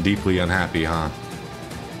just been deeply unhappy, huh?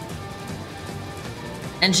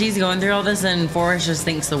 And she's going through all this, and Forrest just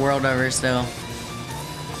thinks the world of her still.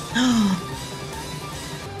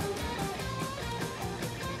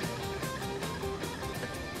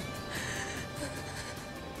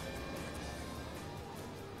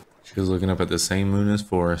 She was looking up at the same moon as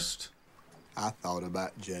Forrest. I thought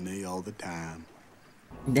about Jenny all the time.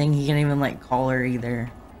 Dang, he can't even like call her either.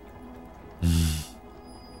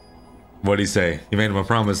 What'd he say? He made him a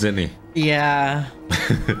promise, didn't he? Yeah.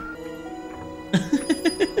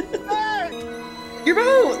 Your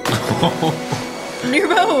boat! Your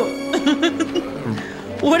boat!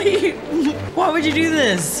 What are you... Why would you do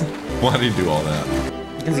this? Why did he do all that?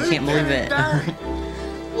 Because he can't believe it.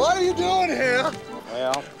 What are you doing here?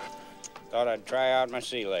 Well, thought I'd try out my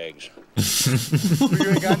sea legs. You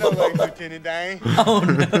ain't got no legs, Lieutenant Dan. Oh,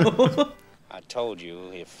 no. I told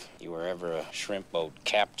you if you were ever a shrimp boat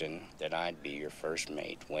captain that I'd be your first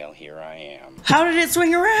mate. Well, here I am. How did it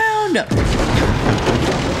swing around?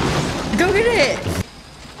 Go get it.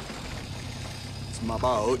 It's my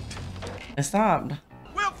boat. It stopped.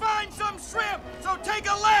 We'll find some shrimp, so take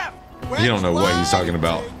a left. You don't know what he's talking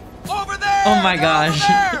about. Over there. Oh my gosh.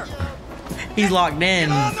 He's locked in.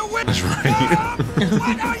 That's right.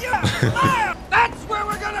 That's where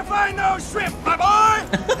we're gonna find those shrimp, my boy.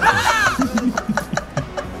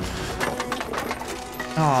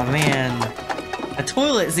 Oh man. A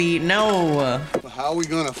toilet seat? No. Well, how are we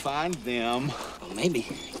gonna find them? Well, maybe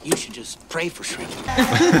you should just pray for shrimp.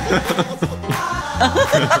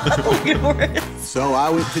 So I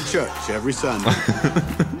went to church every Sunday.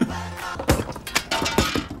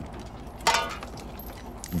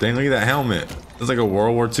 Dang, look at that helmet. It's like a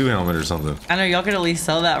World War II helmet or something. I know, y'all could at least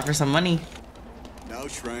sell that for some money. No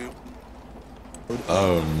shrimp.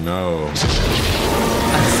 Oh no. A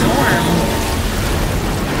storm?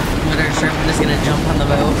 But our shrimp are just gonna jump on the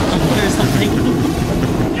boat or something.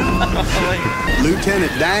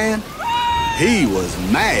 Lieutenant Dan, he was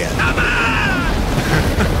mad.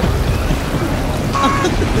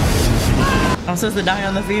 I'm supposed to die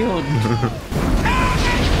on the field.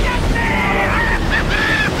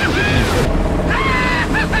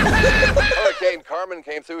 Hurricane Carmen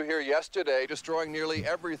came through here yesterday, destroying nearly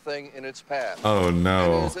everything in its path. Oh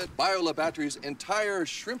no. Biola Battery's entire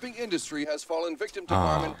shrimping industry has fallen victim to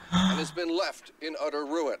Carmen and has been left in utter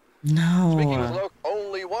ruin. No. Speaking of luck,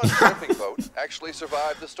 only one shrimping boat actually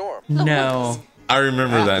survived the storm. No. I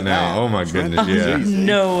remember that now. Oh my goodness, yeah.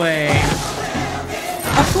 No way.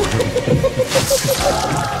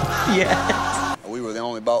 We were the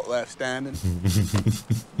only boat left standing.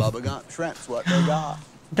 Bubba Gump Shrimp's what they got.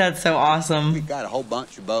 That's so awesome. We got a whole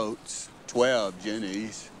bunch of boats, 12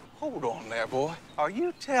 Jennies. Hold on there, boy. Are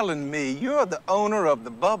you telling me you're the owner of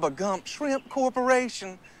the Bubba Gump Shrimp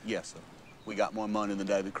Corporation? Yes, sir. We got more money than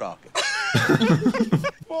Davy Crockett.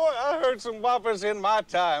 Boy, I heard some whoppers in my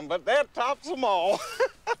time, but that tops them all.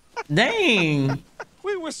 Dang.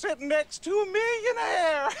 We were sitting next to a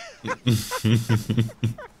millionaire.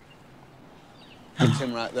 That's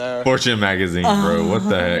him right there. Fortune magazine, bro. What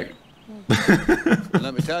the heck?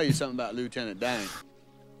 Let me tell you something about Lieutenant Dane.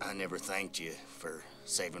 I never thanked you for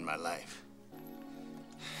saving my life.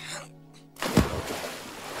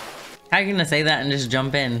 How are you gonna say that and just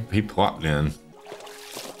jump in? He plopped in.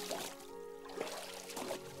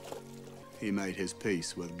 He made his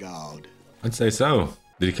peace with God. I'd say so.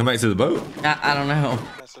 Did he come back to the boat? I don't know.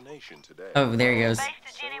 Oh, there he goes. Base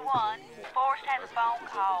to Jenny 1. Forrest had a phone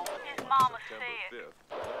call. His mama's sick.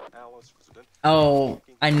 Oh,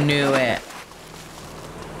 I knew it.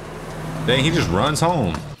 Dang, he just runs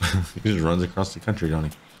home. He just runs across the country,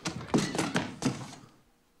 don't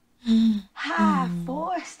he? Hi,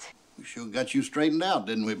 Forrest. We sure got you straightened out,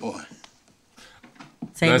 didn't we, boy?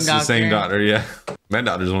 That's the same doctor, yeah. That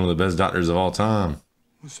doctor's one of the best doctors of all time.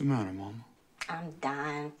 What's the matter, Mama? I'm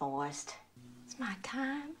dying, Forrest. It's my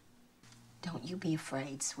time. Don't you be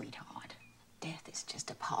afraid, sweetheart. Death is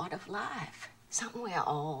just a part of life. Something we're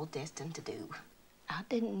all destined to do. I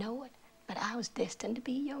didn't know it, but I was destined to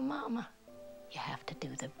be your mama. You have to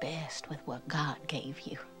do the best with what God gave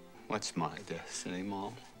you. What's my destiny,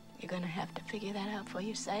 Mom? You're gonna have to figure that out for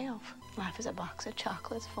yourself. Life is a box of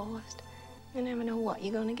chocolates, Forrest. You never know what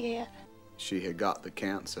you're gonna get. She had got the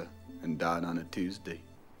cancer and died on a Tuesday.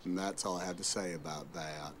 And that's all I have to say about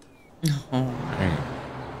that.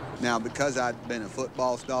 Now, because I'd been a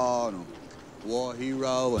football star and a war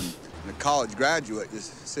hero and a college graduate, this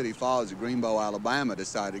City Falls of Greenbow, Alabama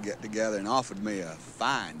decided to get together and offered me a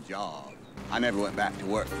fine job. I never went back to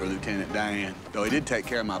work for Lieutenant Dan, though he did take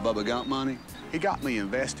care of my Bubba Gump money. He got me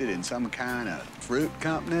invested in some kind of fruit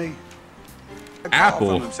company. A call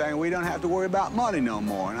from him saying we don't have to worry about money no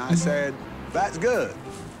more. And I said, that's good.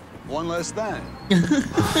 One less thing.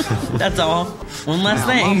 That's all. One less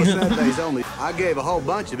thing. Mama said there's only. I gave a whole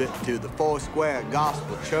bunch of it to the Foursquare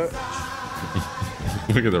Gospel Church.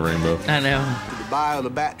 Look at the rainbow. I know. To the Bio of the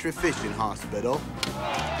Battery Fishing Hospital.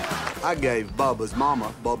 I gave Bubba's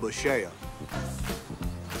mama Bubba's share.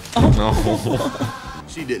 Oh.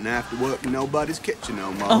 She didn't have to work in nobody's kitchen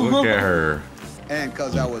no more. Look at her. And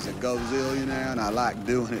because I was a gazillionaire and I liked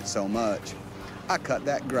doing it so much, I cut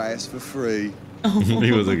that grass for free.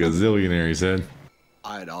 He was a gazillionaire, he said.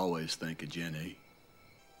 I'd always think of Jenny.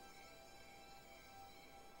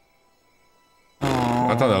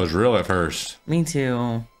 I thought that was real at first. Me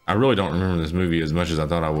too. I really don't remember this movie as much as I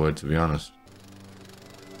thought I would, to be honest.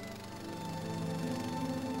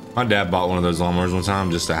 My dad bought one of those lawnmowers one time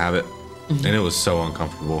just to have it, and it was so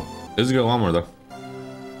uncomfortable. It was a good lawnmower, though.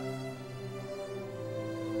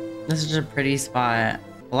 This is just a pretty spot.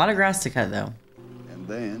 A lot of grass to cut, though. And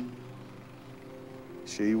then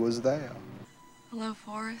she was there. Hello,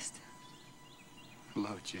 Forrest.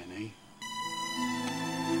 Hello, Jenny.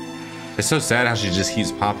 It's so sad how she just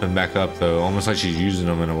keeps popping back up, though, almost like she's using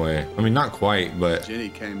them in a way. I mean, not quite, but... Jenny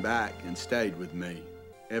came back and stayed with me.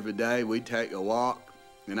 Every day we'd take a walk,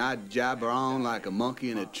 and I'd jabber on like a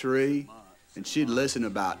monkey in a tree, and she'd listen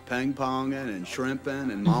about ping-ponging and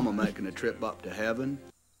shrimping and Mama making a trip up to heaven.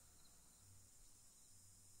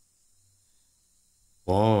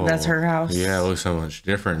 Whoa. That's her house? Yeah, it looks so much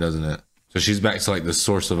different, doesn't it? So she's back to like the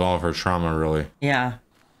source of all of her trauma, really. Yeah.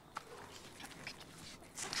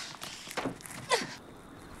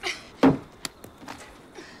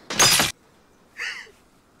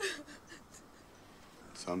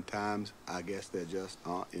 Sometimes I guess there just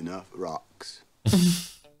aren't enough rocks.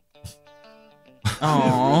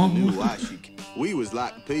 Aww. Knew why we was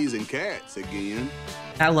like peas and carrots again.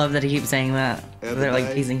 I love that he keeps saying that. They're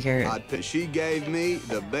like peas and carrots. She gave me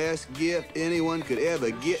the best gift anyone could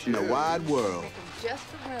ever get in the wide world. Just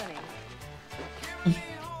for running.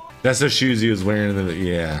 That's the shoes he was wearing.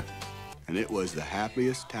 Yeah. And it was the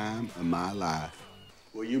happiest time of my life.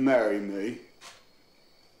 Will you marry me?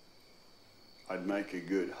 I'd make a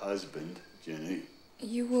good husband, Jenny.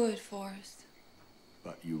 You would, Forrest.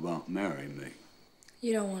 But you won't marry me.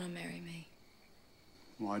 You don't want to marry me.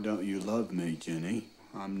 Why don't you love me, Jenny?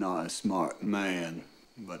 I'm not a smart man,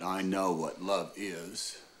 but I know what love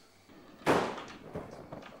is.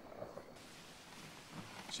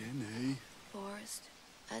 Jenny. Forrest,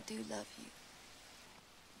 I do love you.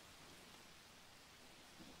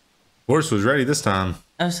 Forrest was ready this time.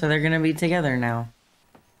 Oh, so they're gonna be together now.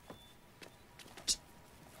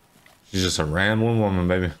 She's just a rambling woman,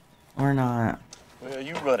 baby. Or not. Where are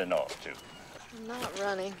you running off to? I'm not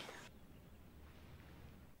running.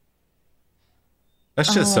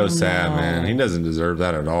 That's just so sad, no. man. He doesn't deserve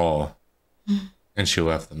that at all. And she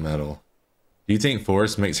left the medal. Do you think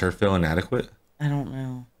Forrest makes her feel inadequate? I don't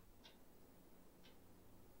know.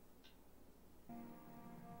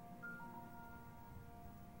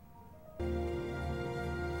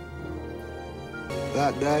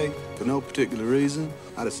 That day, for no particular reason,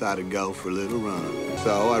 I decided to go for a little run.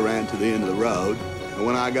 So I ran to the end of the road, and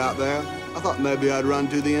when I got there, I thought maybe I'd run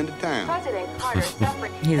to the end of town.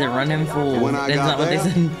 He's a running fool. When I That's got not what they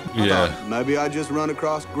there, said. I Yeah. thought maybe I'd just run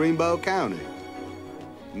across Greenbow County.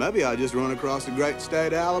 Maybe I'd just run across the great state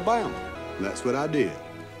of Alabama. And that's what I did.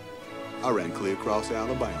 I ran clear across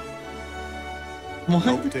Alabama. What?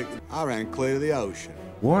 No particular, I ran clear to the ocean.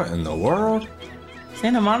 What in the world?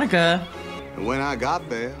 Santa Monica. And when I got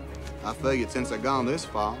there, I figured since I'd gone this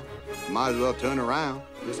far, I might as well turn around,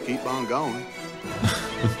 just keep on going.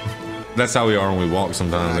 That's how we are when we walk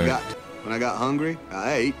sometimes. When I got hungry,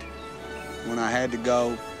 I ate. When I had to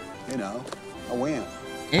go, you know, I went.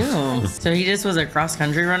 Ew. So he just was a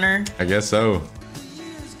cross-country runner? I guess so.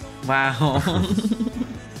 Wow.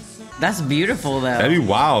 That's beautiful, though. That'd be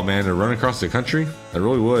wild, man, to run across the country. That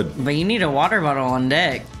really would. But you need a water bottle on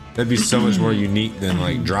deck. That'd be so much more unique than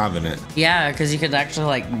like driving it. Yeah, because you could actually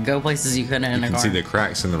like go places you couldn't in You a can car. see the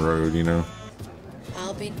cracks in the road, you know.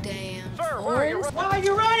 I'll be damned. Why are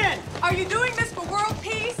you running? Are you doing this for world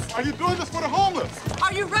peace? Are you doing this for the homeless?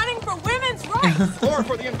 Are you running for women's rights? Or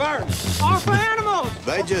for the environment? Or for animals?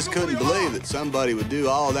 They just couldn't believe that somebody would do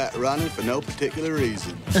all that running for no particular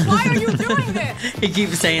reason. Why are you doing this? He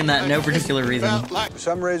keeps saying that, no particular reason. For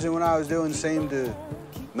some reason, what I was doing seemed to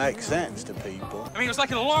make sense to people. I mean, it was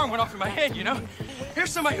like an alarm went off in my head, you know? Here's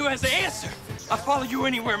somebody who has the answer. I'll follow you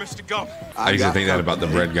anywhere, Mr. Gump. I used to think that about the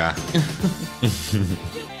bread guy.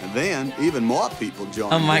 And then, even more people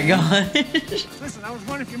joined Oh my in. god. Listen, I was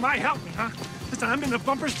wondering if you might help me, huh? Listen, I'm in the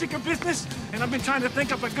bumper sticker business, and I've been trying to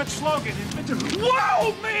think up a good slogan. It's been just,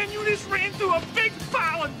 whoa, man, you just ran through a big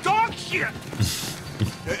pile of dog shit.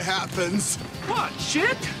 It happens. What,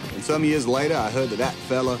 shit? And some years later, I heard that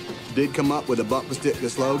fella did come up with a bumper sticker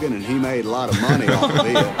slogan, and he made a lot of money off of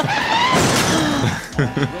it.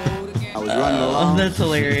 I was running along. Oh, that's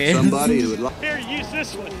hilarious. Somebody who would Here, use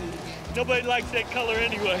this one. Nobody likes that color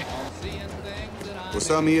anyway. Well,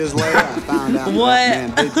 some years later, I found out that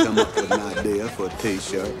man did come up with an idea for a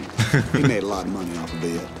T-shirt. He made a lot of money off of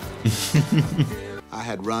it. I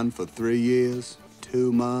had run for 3 years,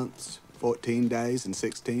 2 months, 14 days, and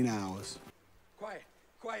 16 hours.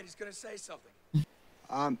 Quiet, he's gonna say something.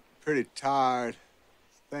 I'm pretty tired.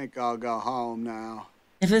 Think I'll go home now.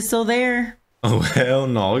 If it's still there. Oh, hell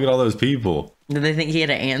no. Look at all those people. Did they think he had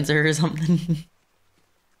an answer or something?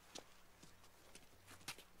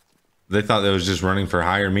 They thought that was just running for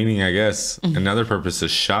higher meaning, I guess. Another purpose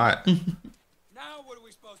is shot. Now what are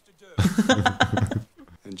we supposed to do?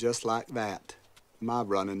 And just like that, my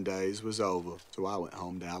running days was over, so I went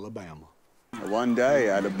home to Alabama. One day,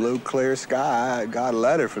 out of blue, clear sky, I got a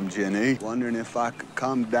letter from Jenny, wondering if I could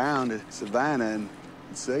come down to Savannah and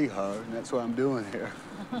see her, and that's what I'm doing here.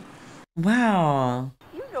 Wow.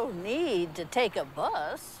 You don't need to take a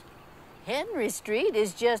bus. Henry Street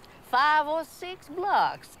is just 5 or 6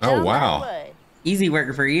 blocks. Oh, down wow. that way. Easy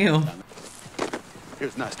work for you. It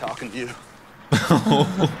was nice talking to you.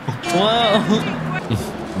 Whoa.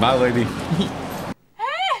 Bye, lady.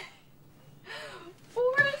 Hey!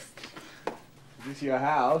 Forrest! Is this your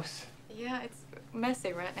house? Yeah, it's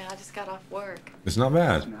messy right now. I just got off work. It's not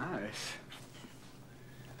bad. Nice.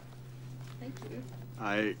 Thank you.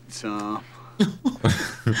 I ate some.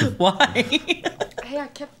 Why? Hey, I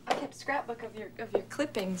kept a scrapbook of your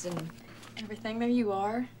clippings and everything. There you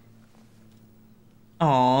are.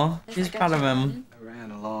 Aw, she's proud of him. I ran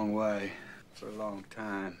a long way for a long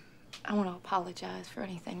time. I want to apologize for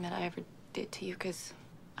anything that I ever did to you, because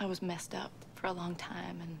I was messed up for a long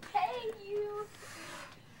time. And hey, you.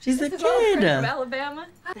 She's a This is our friend kid. from Alabama.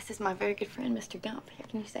 This is my very good friend, Mr. Gump. Here,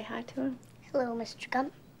 can you say hi to him? Hello, Mr.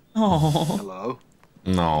 Gump. Oh, Hello.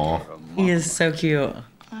 No. he is so cute.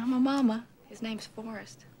 I'm a mama. His name's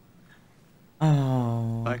Forrest.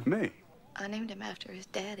 Oh. Like me. I named him after his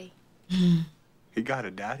daddy. He got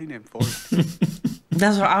a daddy named Forrest.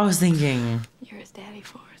 That's what I was thinking. You're his daddy,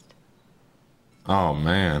 Forrest. Oh,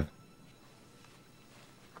 man.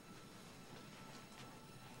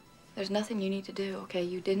 There's nothing you need to do, okay?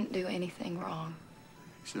 You didn't do anything wrong.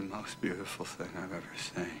 He's the most beautiful thing I've ever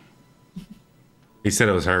seen. He said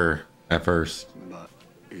it was her at first. But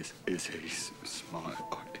is he smart?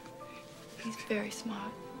 He's very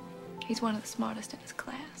smart. He's one of the smartest in his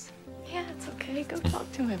class. Yeah, it's okay. Go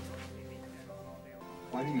talk to him.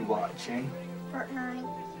 What are you watching? Fortnite.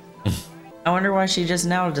 I wonder why she just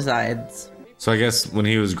now decides. So I guess when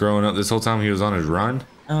he was growing up this whole time, he was on his run?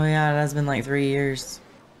 Oh yeah, it has been like 3 years.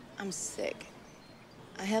 I'm sick.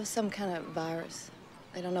 I have some kind of virus.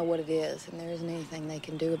 They don't know what it is, and there isn't anything they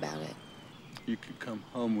can do about it. You could come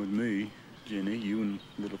home with me, Jenny. You and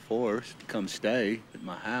little Forrest come stay at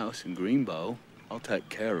my house in Greenbow. I'll take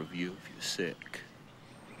care of you if you're sick.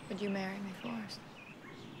 Would you marry me, Forrest?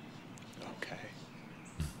 Okay.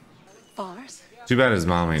 Forrest? Too bad his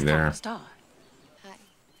mom ain't there. Star. Hi.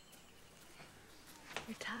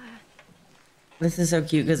 You're tired. This is so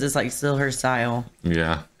cute because it's like still her style.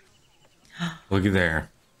 Yeah. Looky there.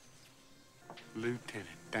 Lieutenant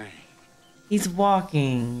Dane. He's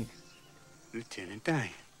walking. Lieutenant Dane.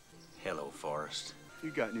 Hello, Forrest. You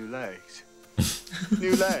got new legs.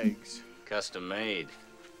 New legs. Custom made.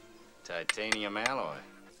 Titanium alloy.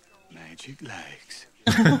 Magic legs.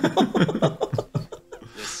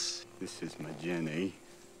 This is my Jenny.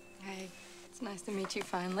 Hey, it's nice to meet you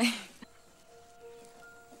finally.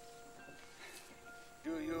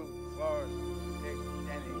 Do you, Forrest, take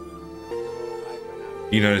Jenny?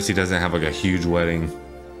 You notice he doesn't have like a huge wedding.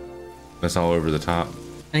 That's all over the top.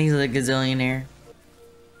 And he's a gazillionaire.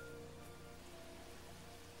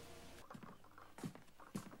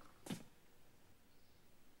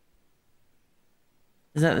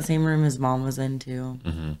 Is that the same room his mom was in too?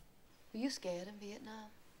 Mm-hmm. Were you scared in Vietnam?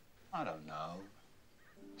 I don't know.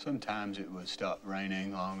 Sometimes it would stop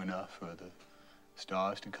raining long enough for the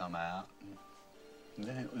stars to come out. And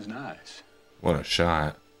then it was nice. What a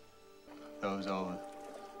shot. Those over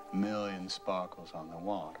a million sparkles on the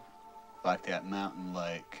water. Like that mountain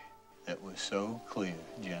lake that was so clear,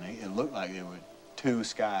 Jenny. It looked like there were two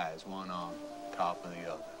skies, one on top of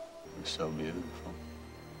the other. It was so beautiful.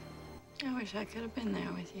 I wish I could have been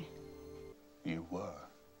there with you. You were.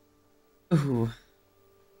 Ooh.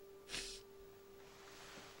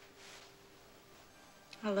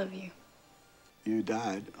 I love you. You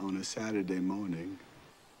died on a Saturday morning.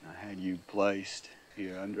 I had you placed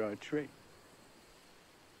here under a tree.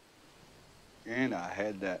 And I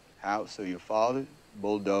had that house of your father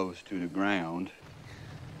bulldozed to the ground.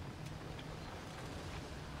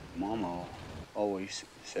 Mama always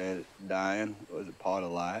said dying was a part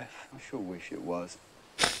of life. I sure wish it was.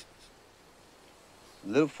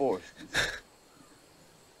 Little Forrest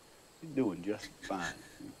is doing just fine.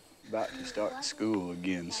 About to start school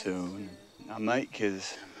again soon. I make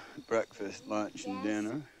his breakfast, lunch, and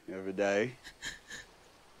dinner every day.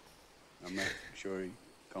 I make sure he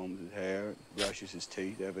combs his hair, brushes his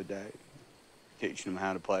teeth every day. Teaching him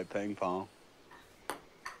how to play ping pong.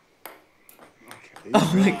 Okay,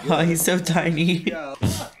 Oh my god, he's so tiny.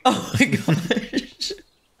 Oh my gosh.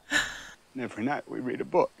 And every night we read a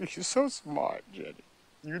book. He's so smart, Jenny.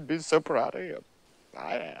 You'd be so proud of him.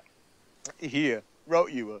 I am. He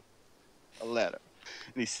wrote you a letter.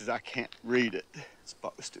 And he says, I can't read it. It's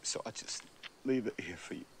supposed to, so I just leave it here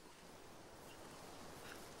for you.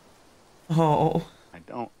 Oh. I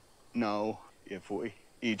don't know if we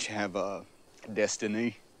each have a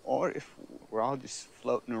destiny or if we're all just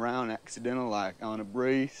floating around accidental like on a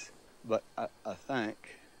breeze. But I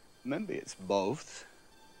think maybe it's both.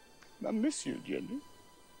 I miss you, Jenny.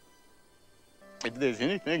 If there's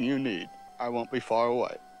anything you need, I won't be far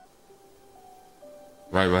away.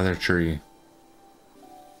 Right by their tree.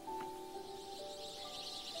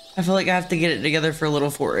 I feel like I have to get it together for Little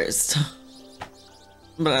Forrest.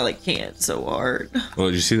 But I like can't so hard. Well,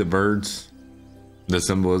 did you see the birds? The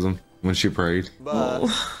symbolism when she prayed? But,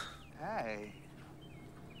 Hey.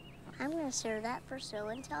 I'm gonna serve that for show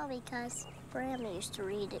and tell because Bram used to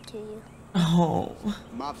read it to you. Oh.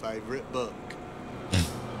 My favorite book.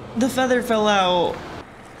 The feather fell out.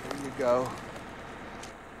 Here you go.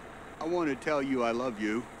 I want to tell you I love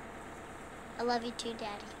you. I love you too,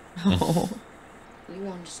 Daddy. Oh. You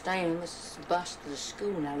understand this is the bus to the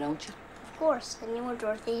school now, don't you? Of course, and you were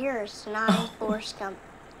Dorothy yours, and I'm Forrest Gump.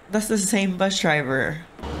 That's the same bus driver.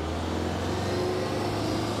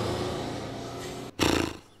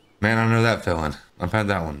 Man, I know that feeling. I've had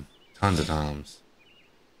that one tons of times.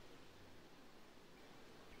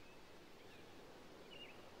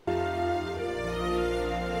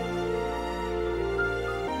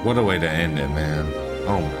 What a way to end it, man.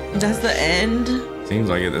 Oh my God. That's the end? Seems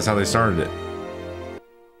like it. That's how they started it.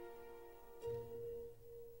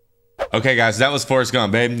 Okay, guys, that was Forrest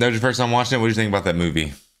Gump, babe. That was your first time watching it. What did you think about that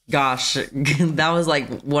movie? Gosh, that was like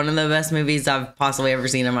one of the best movies I've possibly ever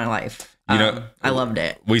seen in my life. You know, I loved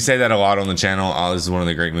it. We say that a lot on the channel. Oh, this is one of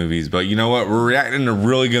the great movies. But you know what? We're reacting to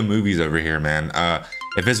really good movies over here, man.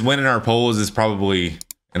 If it's winning our polls, it's probably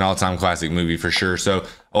an all-time classic movie for sure. So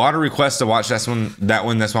a lot of requests to watch that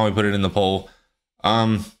one. That's why we put it in the poll.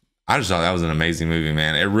 I just thought that was an amazing movie,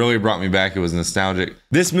 man. It really brought me back. It was nostalgic.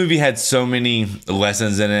 This movie had so many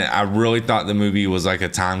lessons in it. I really thought the movie was like a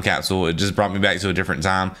time capsule. It just brought me back to a different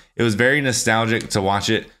time. It was very nostalgic to watch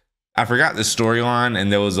it. I forgot the storyline,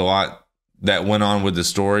 and there was a lot that went on with the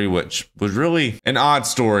story, which was really an odd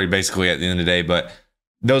story, basically, at the end of the day. But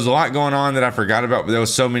there was a lot going on that I forgot about, but there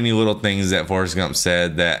was so many little things that Forrest Gump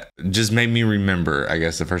said that just made me remember, I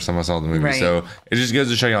guess, the first time I saw the movie. Right. So it just goes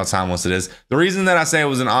to show you how timeless it is. The reason that I say it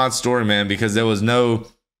was an odd story, man, because there was no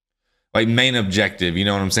like main objective. You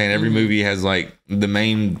know what I'm saying? Every movie has like the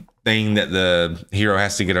main thing that the hero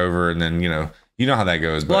has to get over, and then you know how that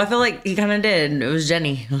goes. But Well, I feel like he kind of did. It was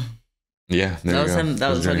Jenny. yeah, there That you was go. him. That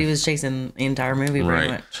was what he was chasing the entire movie,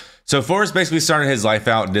 pretty much. So Forrest basically started his life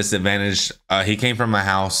out disadvantaged. He came from a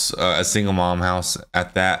house, a single mom house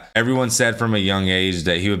at that. Everyone said from a young age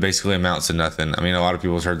that he would basically amount to nothing. I mean, a lot of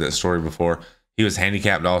people have heard that story before. He was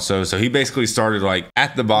handicapped also. So he basically started like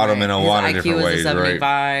at the bottom in a lot of different ways,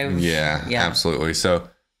 right? Yeah, absolutely. So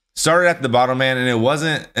started at the bottom, man. And it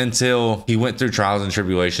wasn't until he went through trials and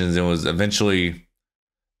tribulations and was eventually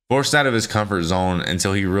forced out of his comfort zone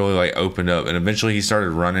until he really like opened up, and eventually he started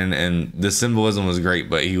running, and the symbolism was great,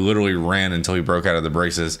 but he literally ran until he broke out of the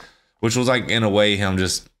braces, which was like in a way him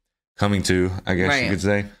just coming to, I guess you could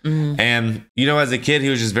say. And you know, as a kid he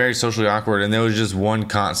was just very socially awkward, and there was just one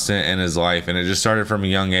constant in his life, and it just started from a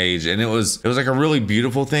young age, and it was like a really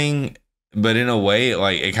beautiful thing, but in a way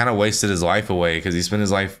like it kind of wasted his life away because he spent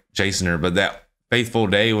his life chasing her. But that faithful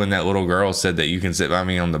day when that little girl said that you can sit by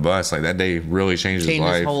me on the bus, like that day really changed his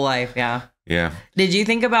life. His whole life. Yeah. Did you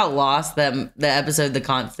think about Lost, the episode The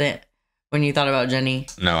Constant, when you thought about Jenny?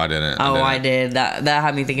 No, I didn't. I did. That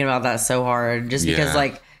had me thinking about that so hard, just because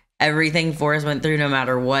like everything Forrest went through, no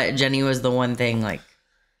matter what, Jenny was the one thing like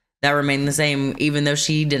that remained the same, even though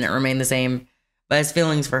she didn't remain the same. But his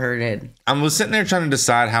feelings for her did. I was sitting there trying to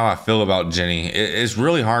decide how I feel about Jenny. It's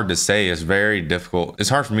really hard to say. It's very difficult. It's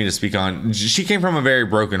hard for me to speak on. She came from a very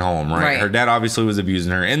broken home, right? Her dad obviously was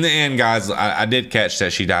abusing her. In the end, guys, I did catch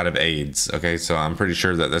that she died of AIDS. Okay, so I'm pretty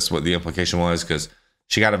sure that that's what the implication was, because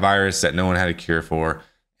she got a virus that no one had a cure for.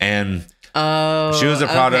 And she was a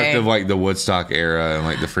product of like the Woodstock era and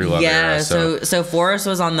like the free love era. So Forrest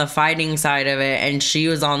was on the fighting side of it, and she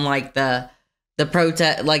was on like the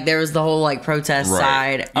protest, like there was the whole like protest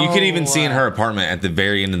side. You could even see in her apartment at the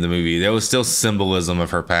very end of the movie, there was still symbolism of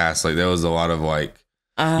her past. Like there was a lot of like,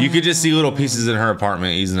 you could just see little pieces in her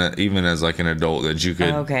apartment, even as like an adult, that you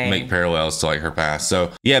could make parallels to like her past. So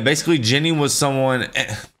yeah, basically Jenny was someone,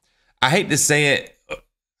 I hate to say it,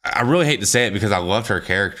 I really hate to say it because I loved her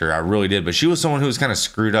character, I really did, but she was someone who was kind of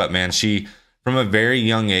screwed up, man. She, from a very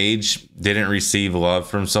young age, didn't receive love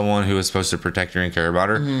from someone who was supposed to protect her and care about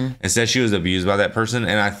her. Instead, she was abused by that person.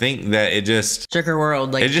 And I think that it just shook her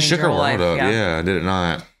world. Like, it just shook her world up. Yeah, did it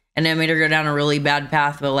not? And it made her go down a really bad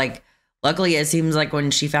path. But like, luckily, it seems like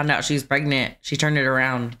when she found out she was pregnant, she turned it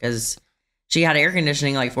around because she had air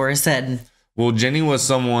conditioning, like Forrest said. Well, Jenny was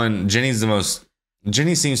someone, Jenny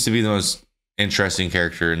seems to be the most interesting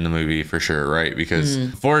character in the movie for sure, right?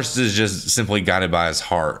 Because Forrest is just simply guided by his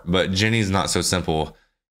heart, but Jenny's not so simple.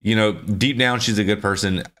 You know, deep down she's a good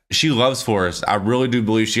person. She loves Forrest. I really do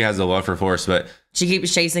believe she has a love for Forrest, but she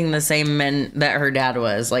keeps chasing the same men that her dad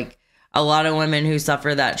was. Like a lot of women who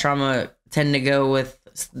suffer that trauma tend to go with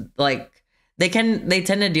like they tend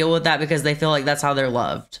to deal with that because they feel like that's how they're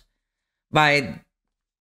loved, by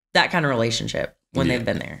that kind of relationship when they've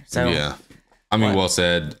been there. So yeah. I mean, well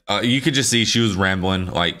said. You could just see she was rambling,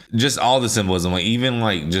 like just all the symbolism, like even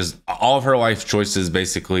like just all of her life choices.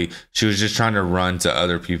 Basically, she was just trying to run to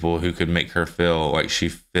other people who could make her feel like she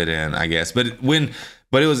fit in, I guess. But it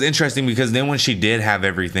was interesting because then when she did have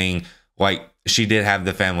everything, like she did have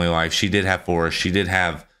the family life, she did have Forrest, she did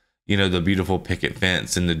have, you know, the beautiful picket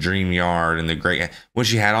fence and the dream yard and the great, when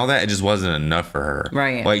she had all that, it just wasn't enough for her.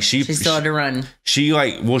 Right. Like she still had to run. She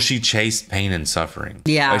chased pain and suffering.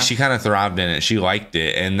 Yeah. Like she kind of thrived in it. She liked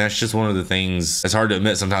it. And that's just one of the things, it's hard to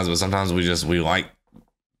admit sometimes, but sometimes we like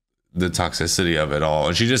the toxicity of it all.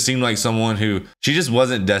 And she just seemed like someone who, she just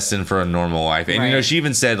wasn't destined for a normal life. And, you know, she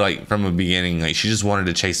even said like from the beginning, like she just wanted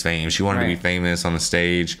to chase fame. She wanted to be famous on the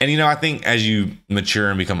stage. And, you know, I think as you mature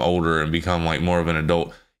and become older and become like more of an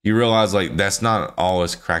adult, you realize like that's not all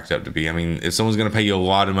it's cracked up to be. I mean, if someone's going to pay you a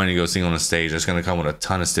lot of money to go sing on a stage, that's going to come with a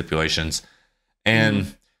ton of stipulations.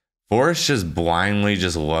 And Forrest just blindly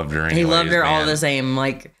just loved her anyways, he loved her all the same,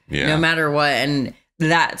 like no matter what. And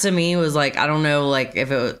that to me was like, I don't know, like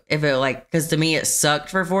if it like, because to me it sucked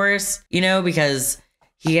for Forrest, you know, because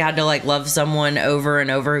he had to like love someone over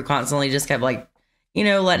and over who constantly just kept like, you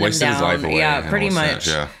know, letting Wasted him his down. life away Yeah, in pretty one much. sense,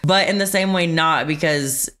 yeah. But in the same way, not,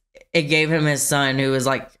 because it gave him his son, who was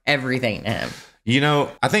like everything to him. You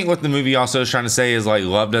know, I think what the movie also is trying to say is like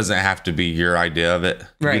love doesn't have to be your idea of it,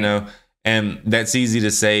 Right. you know, and that's easy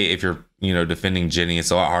to say if you're, you know, defending Jenny.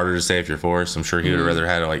 It's a lot harder to say if you're Forrest. I'm sure he would have rather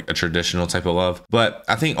had like a traditional type of love. But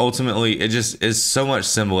I think ultimately it just is so much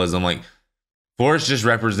symbolism. Like Forrest just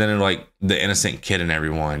represented like the innocent kid in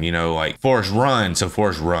everyone, you know, like Forrest runs, so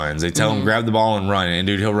Forrest runs. They tell him grab the ball and run, and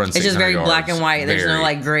dude, he'll run. It's just very 600 black yards. and white. There's no Very.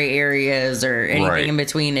 like gray areas or anything Right. in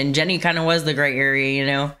between. And Jenny kind of was the gray area, you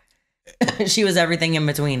know. She was everything in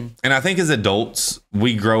between. And I think as adults,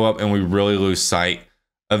 we grow up and we really lose sight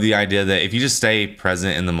of the idea that if you just stay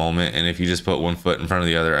present in the moment and if you just put one foot in front of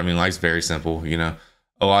the other, I mean, life's very simple. You know,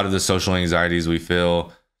 a lot of the social anxieties we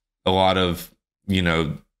feel, a lot of, you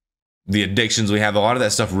know, the addictions we have, a lot of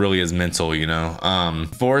that stuff really is mental, you know.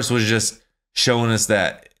 Forrest was just showing us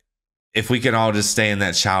that if we could all just stay in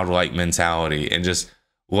that childlike mentality and just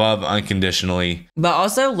love unconditionally. But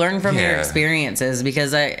also learn from your Yeah. experiences,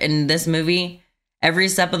 because in this movie, every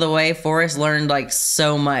step of the way, Forrest learned like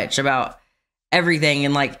so much about everything,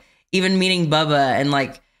 and like even meeting Bubba and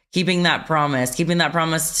like keeping that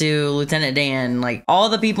promise to Lieutenant Dan. Like all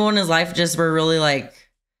the people in his life just were really like,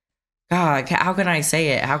 God, how can I say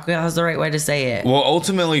it? How's the right way to say it? Well,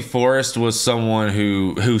 ultimately, Forrest was someone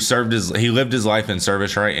who he lived his life in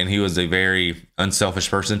service, right? And he was a very unselfish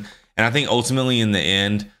person. And I think ultimately in the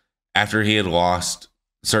end, after he had lost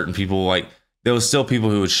certain people, like there was still people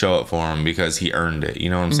who would show up for him because he earned it. You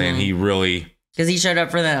know what I'm saying? He really, because he showed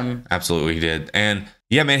up for them. absolutely did. And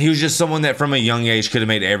yeah, man, he was just someone that from a young age could have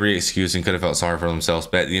made every excuse and could have felt sorry for themselves.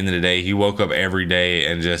 But at the end of the day, he woke up every day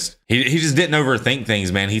and just, he just didn't overthink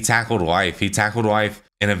things, man. He tackled life. He tackled life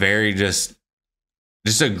in a very just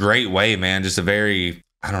a great way, man. Just a very,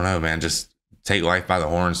 I don't know, man, just take life by the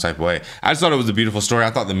horns type of way. I just thought it was a beautiful story.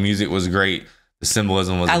 I thought the music was great. The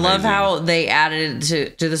symbolism was amazing. love how they added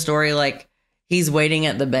to the story, like he's waiting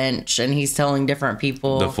at the bench and he's telling different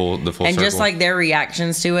people the full and circle. just like their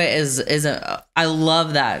reactions to it is I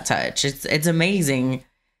love that touch. It's amazing.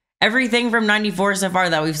 Everything from 94 so far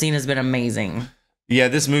that we've seen has been amazing. Yeah,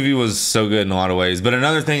 this movie was so good in a lot of ways. But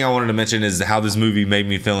another thing I wanted to mention is how this movie made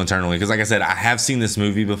me feel internally. Because like I said, I have seen this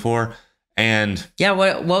movie before. And yeah,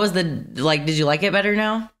 what was the, like, did you like it better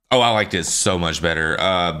now? oh, I liked it so much better.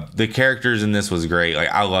 The characters in this was great. Like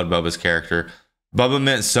I loved Bubba's character. Bubba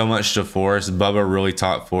meant so much to Forrest. Bubba really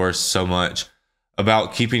taught Forrest so much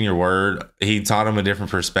about keeping your word. He taught him a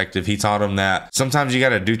different perspective. He taught him that sometimes you got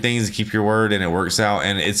to do things to keep your word and it works out,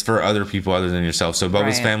 and it's for other people other than yourself. So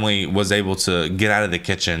Bubba's family was able to get out of the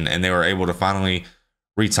kitchen and they were able to finally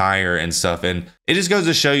retire and stuff. And it just goes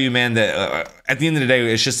to show you, man, that at the end of the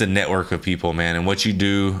day, it's just a network of people, man. And what you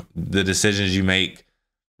do, the decisions you make,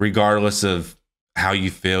 regardless of how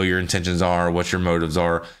you feel, your intentions are, what your motives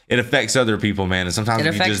are, it affects other people, man. And sometimes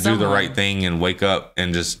if you just do the right thing and wake up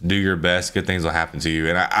and just do your best, good things will happen to you.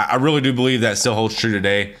 And I really do believe that still holds true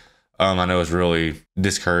today. I know it's really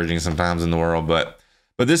discouraging sometimes in the world, but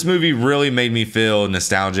this movie really made me feel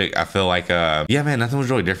nostalgic. I feel like, yeah, man, nothing was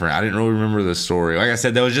really different. I didn't really remember the story. Like I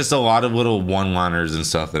said, there was just a lot of little one-liners and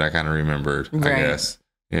stuff that I kind of remembered, I guess.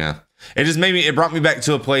 Yeah. It brought me back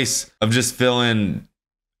to a place of just feeling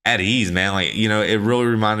at ease, man. Like, you know, it really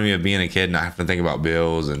reminded me of being a kid and not having to think about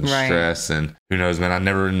bills and stress. And who knows, man, I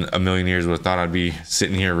never in a million years would have thought I'd be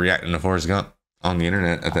sitting here reacting to Forrest Gump on the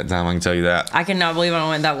internet at that time. I can tell you that. I cannot believe I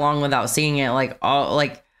went that long without seeing it.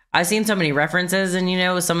 I've seen so many references and, you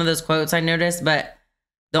know, some of those quotes I noticed, but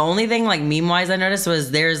the only thing like meme wise I noticed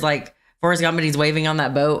was there's like Forrest Gump and he's waving on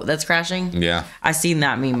that boat that's crashing. Yeah. I've seen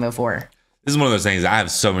that meme before. This is one of those things. I have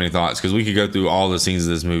so many thoughts because we could go through all the scenes of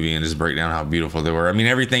this movie and just break down how beautiful they were. I mean,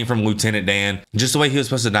 everything from Lieutenant Dan, just the way he was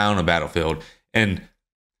supposed to die on a battlefield. And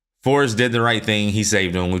Forrest did the right thing. He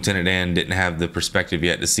saved him. Lieutenant Dan didn't have the perspective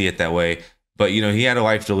yet to see it that way. But, you know, he had a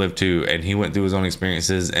life to live too, and he went through his own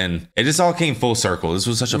experiences, and it just all came full circle. This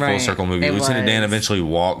was such a full circle movie. Lieutenant Dan eventually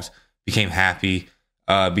walked, became happy,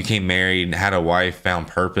 became married, had a wife, found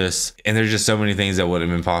purpose. And there's just so many things that would have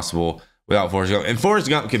been possible without Forrest Gump. And Forrest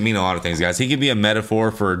Gump could mean a lot of things, guys. He could be a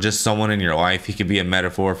metaphor for just someone in your life. He could be a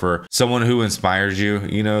metaphor for someone who inspires you.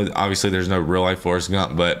 You know, obviously there's no real life Forrest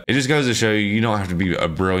Gump, but it just goes to show you, you don't have to be a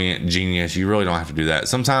brilliant genius. You really don't have to do that.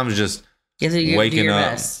 Sometimes just waking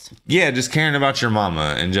up, just caring about your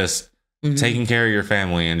mama and just taking care of your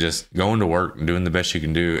family and just going to work and doing the best you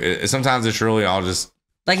can do. Sometimes it's really all just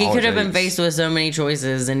Like he all could it have been takes. faced with so many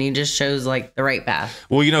choices, and he just chose like the right path.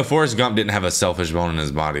 Well, you know, Forrest Gump didn't have a selfish bone in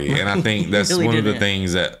his body, and I think that's Really one of the didn't.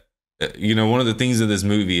 things that, you know, one of the things of this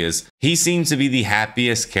movie is he seems to be the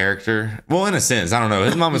happiest character. Well, in a sense, I don't know.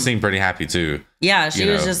 His mama seemed pretty happy too. Yeah, she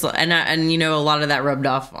You was know. just, and you know, a lot of that rubbed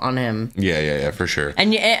off on him. Yeah, for sure.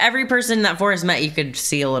 And every person that Forrest met, you could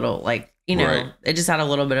see a little, like, you know, Right. it just had a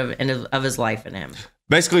little bit of his life in him.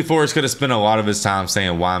 Basically, Forrest could have spent a lot of his time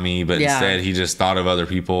saying "why me," but Yeah. instead he just thought of other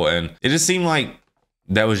people, and it just seemed like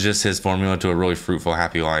that was just his formula to a really fruitful,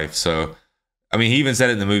 happy life. So, I mean, he even said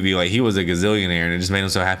it in the movie, like he was a gazillionaire, and it just made him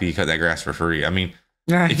so happy he cut that grass for free. I mean,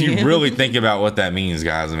 Right. if you really think about what that means,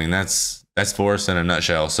 guys, I mean that's Forrest in a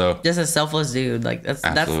nutshell. So, Just a selfless dude. Like that's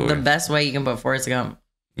Absolutely. the best way you can put Forrest Gump.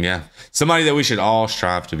 yeah, somebody that we should all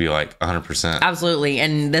strive to be like 100%. Absolutely.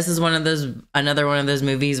 And this is another one of those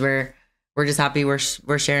movies where we're just happy we're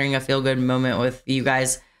sharing a feel good moment with you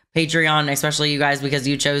guys. Patreon, especially you guys, because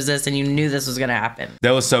you chose this and you knew this was gonna happen.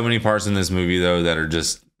 There was so many parts in this movie though that are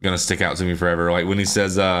just gonna stick out to me forever. Like when he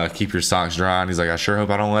says, "Keep your socks dry," and he's like, "I sure hope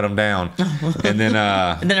I don't let them down." And then,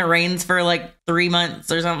 And then it rains for like 3 months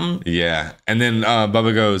or something. yeah, and then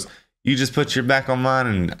Bubba goes, "You just put your back on mine,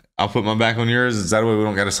 and I'll put my back on yours. Is that way we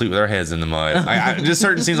don't got to sleep with our heads in the mud?" Just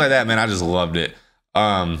certain scenes like that, man. I just loved it.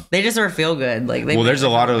 They just were feel good. Like they Well, made there's it a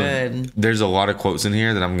lot feel of good. there's a lot of quotes in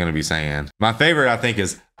here that I'm gonna be saying. My favorite, I think,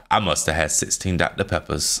 is "I must have had 16 Dr.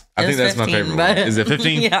 Peppers." I think that's 15, my favorite but- one. Is it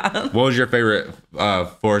 15? Yeah. What was your favorite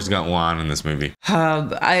Forrest Gump line in this movie?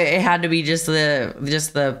 It had to be just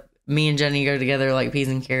the me and Jenny go together like peas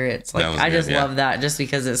and carrots. Like That was I good, just yeah. love that just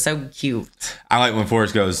because it's so cute. I like when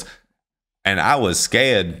Forrest goes, "And I was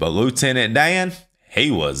scared, but Lieutenant Dan,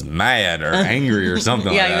 he was mad or angry or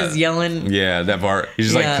something Yeah, like that." he was yelling. Yeah, that part.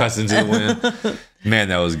 He's just Yeah. like cussing to the wind. Man,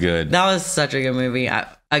 that was good. That was such a good movie.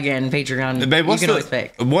 Again, Patreon. Babe, you what's can the, always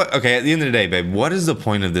pick. what? Okay, at the end of the day, babe, what is the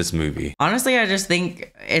point of this movie? Honestly, I just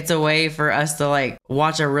think it's a way for us to like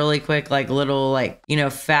watch a really quick, like little, like, you know,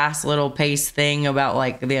 fast little pace thing about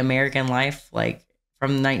like the American life, like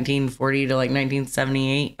from 1940 to like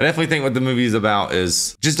 1978. I definitely think what the movie is about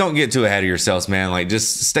is just don't get too ahead of yourselves, man. Like,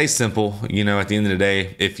 just stay simple. You know, at the end of the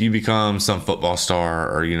day, if you become some football star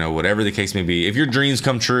or, you know, whatever the case may be, if your dreams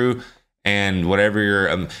come true and whatever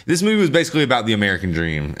your, this movie was basically about the American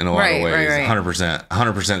dream in a lot of ways. Right.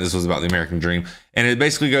 100%. This was about the American dream. And it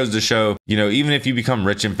basically goes to show, you know, even if you become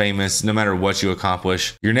rich and famous, no matter what you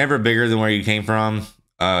accomplish, you're never bigger than where you came from.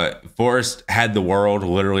 Forrest had the world,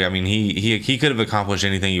 literally. I mean, he could have accomplished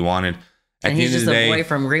anything he wanted. And he's just a boy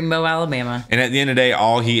from Greenbow, Alabama. And at the end of the day,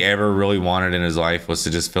 all he ever really wanted in his life was to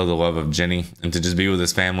just feel the love of Jenny and to just be with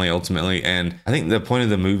his family ultimately. And I think the point of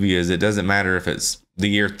the movie is it doesn't matter if it's the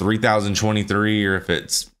year 3023 or if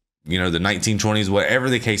it's, you know, the 1920s, whatever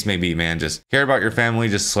the case may be, man. Just care about your family.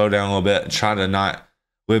 Just slow down a little bit. Try to not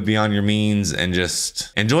live beyond your means and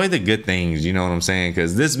just enjoy the good things. You know what I'm saying?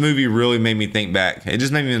 Because this movie really made me think back. It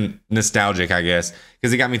just made me nostalgic, I guess,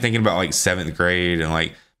 because it got me thinking about like 7th grade and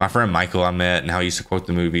like my friend Michael I met and how he used to quote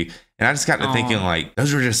the movie. And I just got to thinking like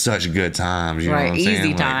those were just such good times. You know what I'm saying? Easy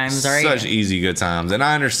Like, times, right? Such easy good times. And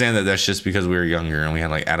I understand that that's just because we were younger and we had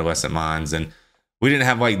like adolescent minds and we didn't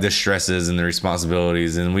have like the stresses and the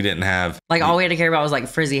responsibilities and we didn't have Like all we had to care about was like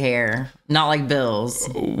frizzy hair, not like bills.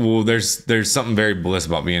 well, there's something very bliss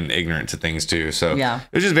about being ignorant to things too. So Yeah.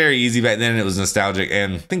 it was just very easy back then. It was nostalgic,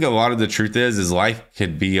 and I think a lot of the truth is life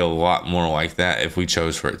could be a lot more like that if we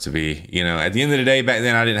chose for it to be. You know, at the end of the day, back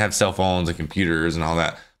then I didn't have cell phones and computers and all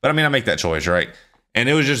that, but I mean I make that choice, right? And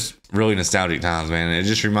it was just really nostalgic times, man. And it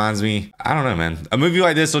just reminds me, I don't know, man. A movie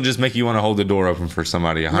like this will just make you want to hold the door open for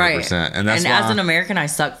somebody 100%. Right. And that's why, as an American, I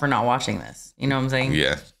suck for not watching this. You know what I'm saying?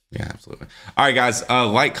 yeah, absolutely. All right, guys,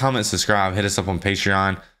 like, comment, subscribe, hit us up on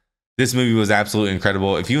Patreon. This movie was absolutely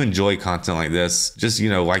incredible. If you enjoy content like this, just, you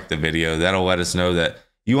know, like the video. That'll let us know that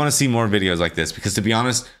you want to see more videos like this. Because to be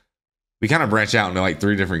honest, we kind of branch out into like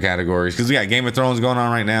 3 different categories because we got Game of Thrones going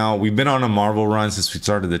on right now. We've been on a Marvel run since we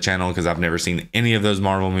started the channel because I've never seen any of those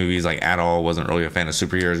Marvel movies like at all. Wasn't really a fan of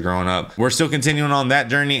superheroes growing up. We're still continuing on that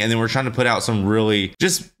journey, and then we're trying to put out some really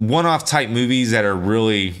just one-off type movies that are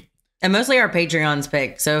really... And mostly our Patreons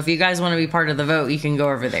pick. So if you guys want to be part of the vote, you can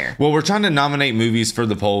go over there. Well, we're trying to nominate movies for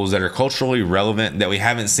the polls that are culturally relevant that we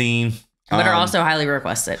haven't seen. But are also highly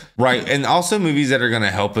requested. Right. And also movies that are going to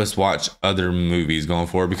help us watch other movies going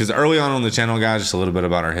forward. Because early on the channel, guys, just a little bit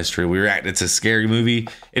about our history. We reacted to Scary Movie.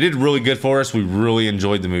 It did really good for us. We really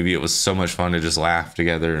enjoyed the movie. It was so much fun to just laugh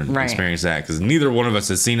together and experience that. Because neither one of us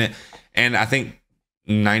has seen it. And I think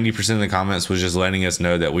 90% of the comments was just letting us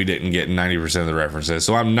know that we didn't get 90% of the references.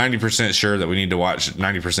 So I'm 90% sure that we need to watch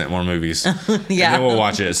 90% more movies. Yeah. And then we'll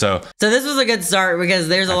watch it. So this was a good start because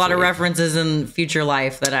there's a lot of references in future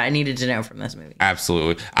life that I needed to know from this movie.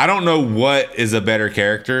 Absolutely. I don't know what is a better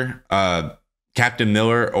character, Captain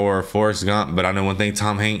Miller or Forrest Gump, but I know one thing,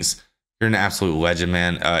 Tom Hanks, you're an absolute legend,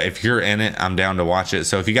 man. If you're in it, I'm down to watch it.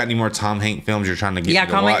 So if you got any more Tom Hanks films you're trying to get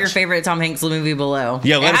to comment watch, your favorite Tom Hanks movie below.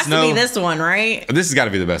 Yeah, let us know. It has to be this one, right? This has got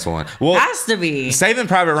to be the best one. Well, it has to be. Saving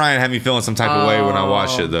Private Ryan had me feeling some type of way when I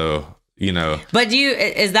watched it, though. You know. But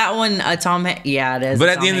is that one a Tom Hanks? Yeah, it is. But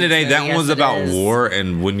at the end of the day, that one's about war.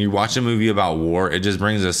 And when you watch a movie about war, it just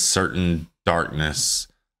brings a certain darkness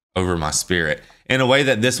over my spirit. In a way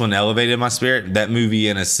that this one elevated my spirit, that movie,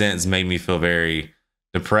 in a sense, made me feel very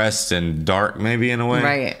depressed and dark, maybe, in a way.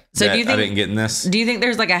 Right. So do you think I didn't get in this? Do you think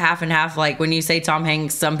there's like a half and half? Like when you say Tom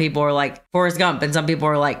Hanks, some people are like Forrest Gump and some people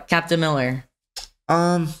are like Captain Miller.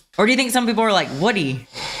 Or do you think some people are like Woody?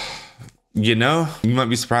 You know, you might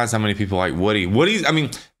be surprised how many people like Woody. Woody's, I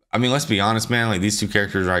mean, let's be honest, man. Like, these two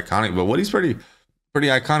characters are iconic, but Woody's pretty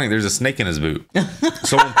iconic. There's a snake in his boot.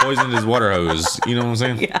 Someone poisoned his water hose. You know what I'm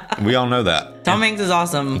saying? Yeah. We all know that. Tom Hanks is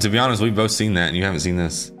awesome. To be honest, we've both seen that, and you haven't seen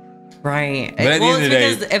this. Right. But at the end of the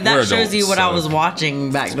day, if that shows you what I was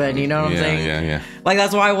watching back then, you know what I'm saying? Yeah. Like,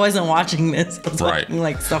 that's why I wasn't watching this. I was Right. watching,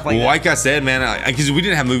 like, stuff like that. Like I said, man, because we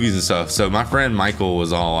didn't have movies and stuff. So my friend Michael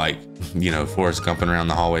was all like, you know, Forrest Gumping around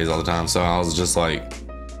the hallways all the time. So I was just like,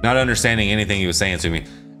 not understanding anything he was saying to me.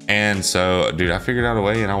 And so, dude, I figured out a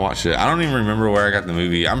way and I watched it. I don't even remember where I got the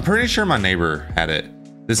movie. I'm pretty sure my neighbor had it.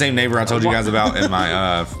 The same neighbor I told you guys about in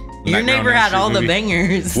my your neighbor had all the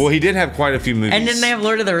bangers. Well, he did have quite a few movies. And didn't they have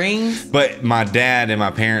Lord of the Rings? But my dad and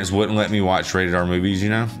my parents wouldn't let me watch rated R movies, you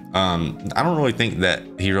know? I don't really think that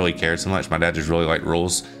he really cared so much. My dad just really liked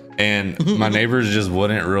rules. And my neighbors just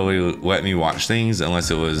wouldn't really let me watch things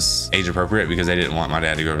unless it was age appropriate because they didn't want my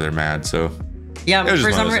dad to go over there mad. So yeah,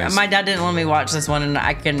 for some reason, my dad didn't let me watch this one, and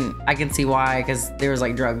I can see why, because there was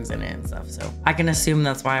like drugs in it and stuff. So I can assume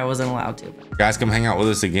that's why I wasn't allowed to. Guys, come hang out with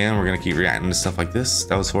us again. We're gonna keep reacting to stuff like this.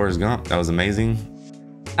 That was Forrest Gump. That was amazing.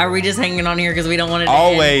 Are we just hanging on here because we don't want it to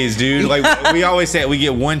always, end? Dude. Like we always say, we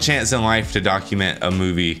get one chance in life to document a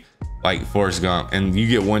movie like Forrest Gump, and you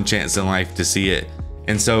get one chance in life to see it.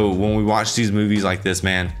 And so when we watch these movies like this,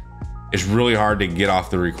 man, it's really hard to get off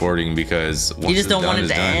the recording because once you just don't want it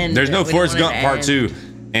to end. There's no Forrest Gump Part 2,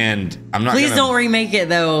 and I'm not. Please don't remake it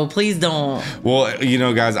though. Please don't. Well, you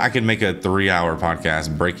know, guys, I could make a 3-hour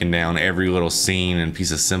podcast breaking down every little scene and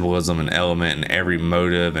piece of symbolism and element and every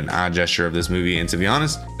motive and eye gesture of this movie. And to be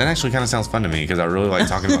honest, that actually kind of sounds fun to me because I really like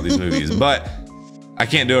talking about these movies. But I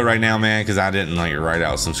can't do it right now, man, because I didn't like write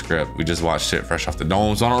out some script. We just watched it fresh off the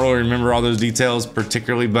dome, so I don't really remember all those details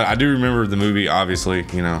particularly, but I do remember the movie, obviously.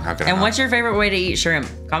 You know, how can I And not? what's your favorite way to eat shrimp?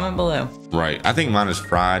 Comment below. Right. I think mine is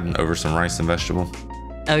fried over some rice and vegetable.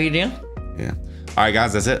 Oh, you do? Yeah. All right,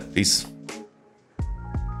 guys, that's it. Peace.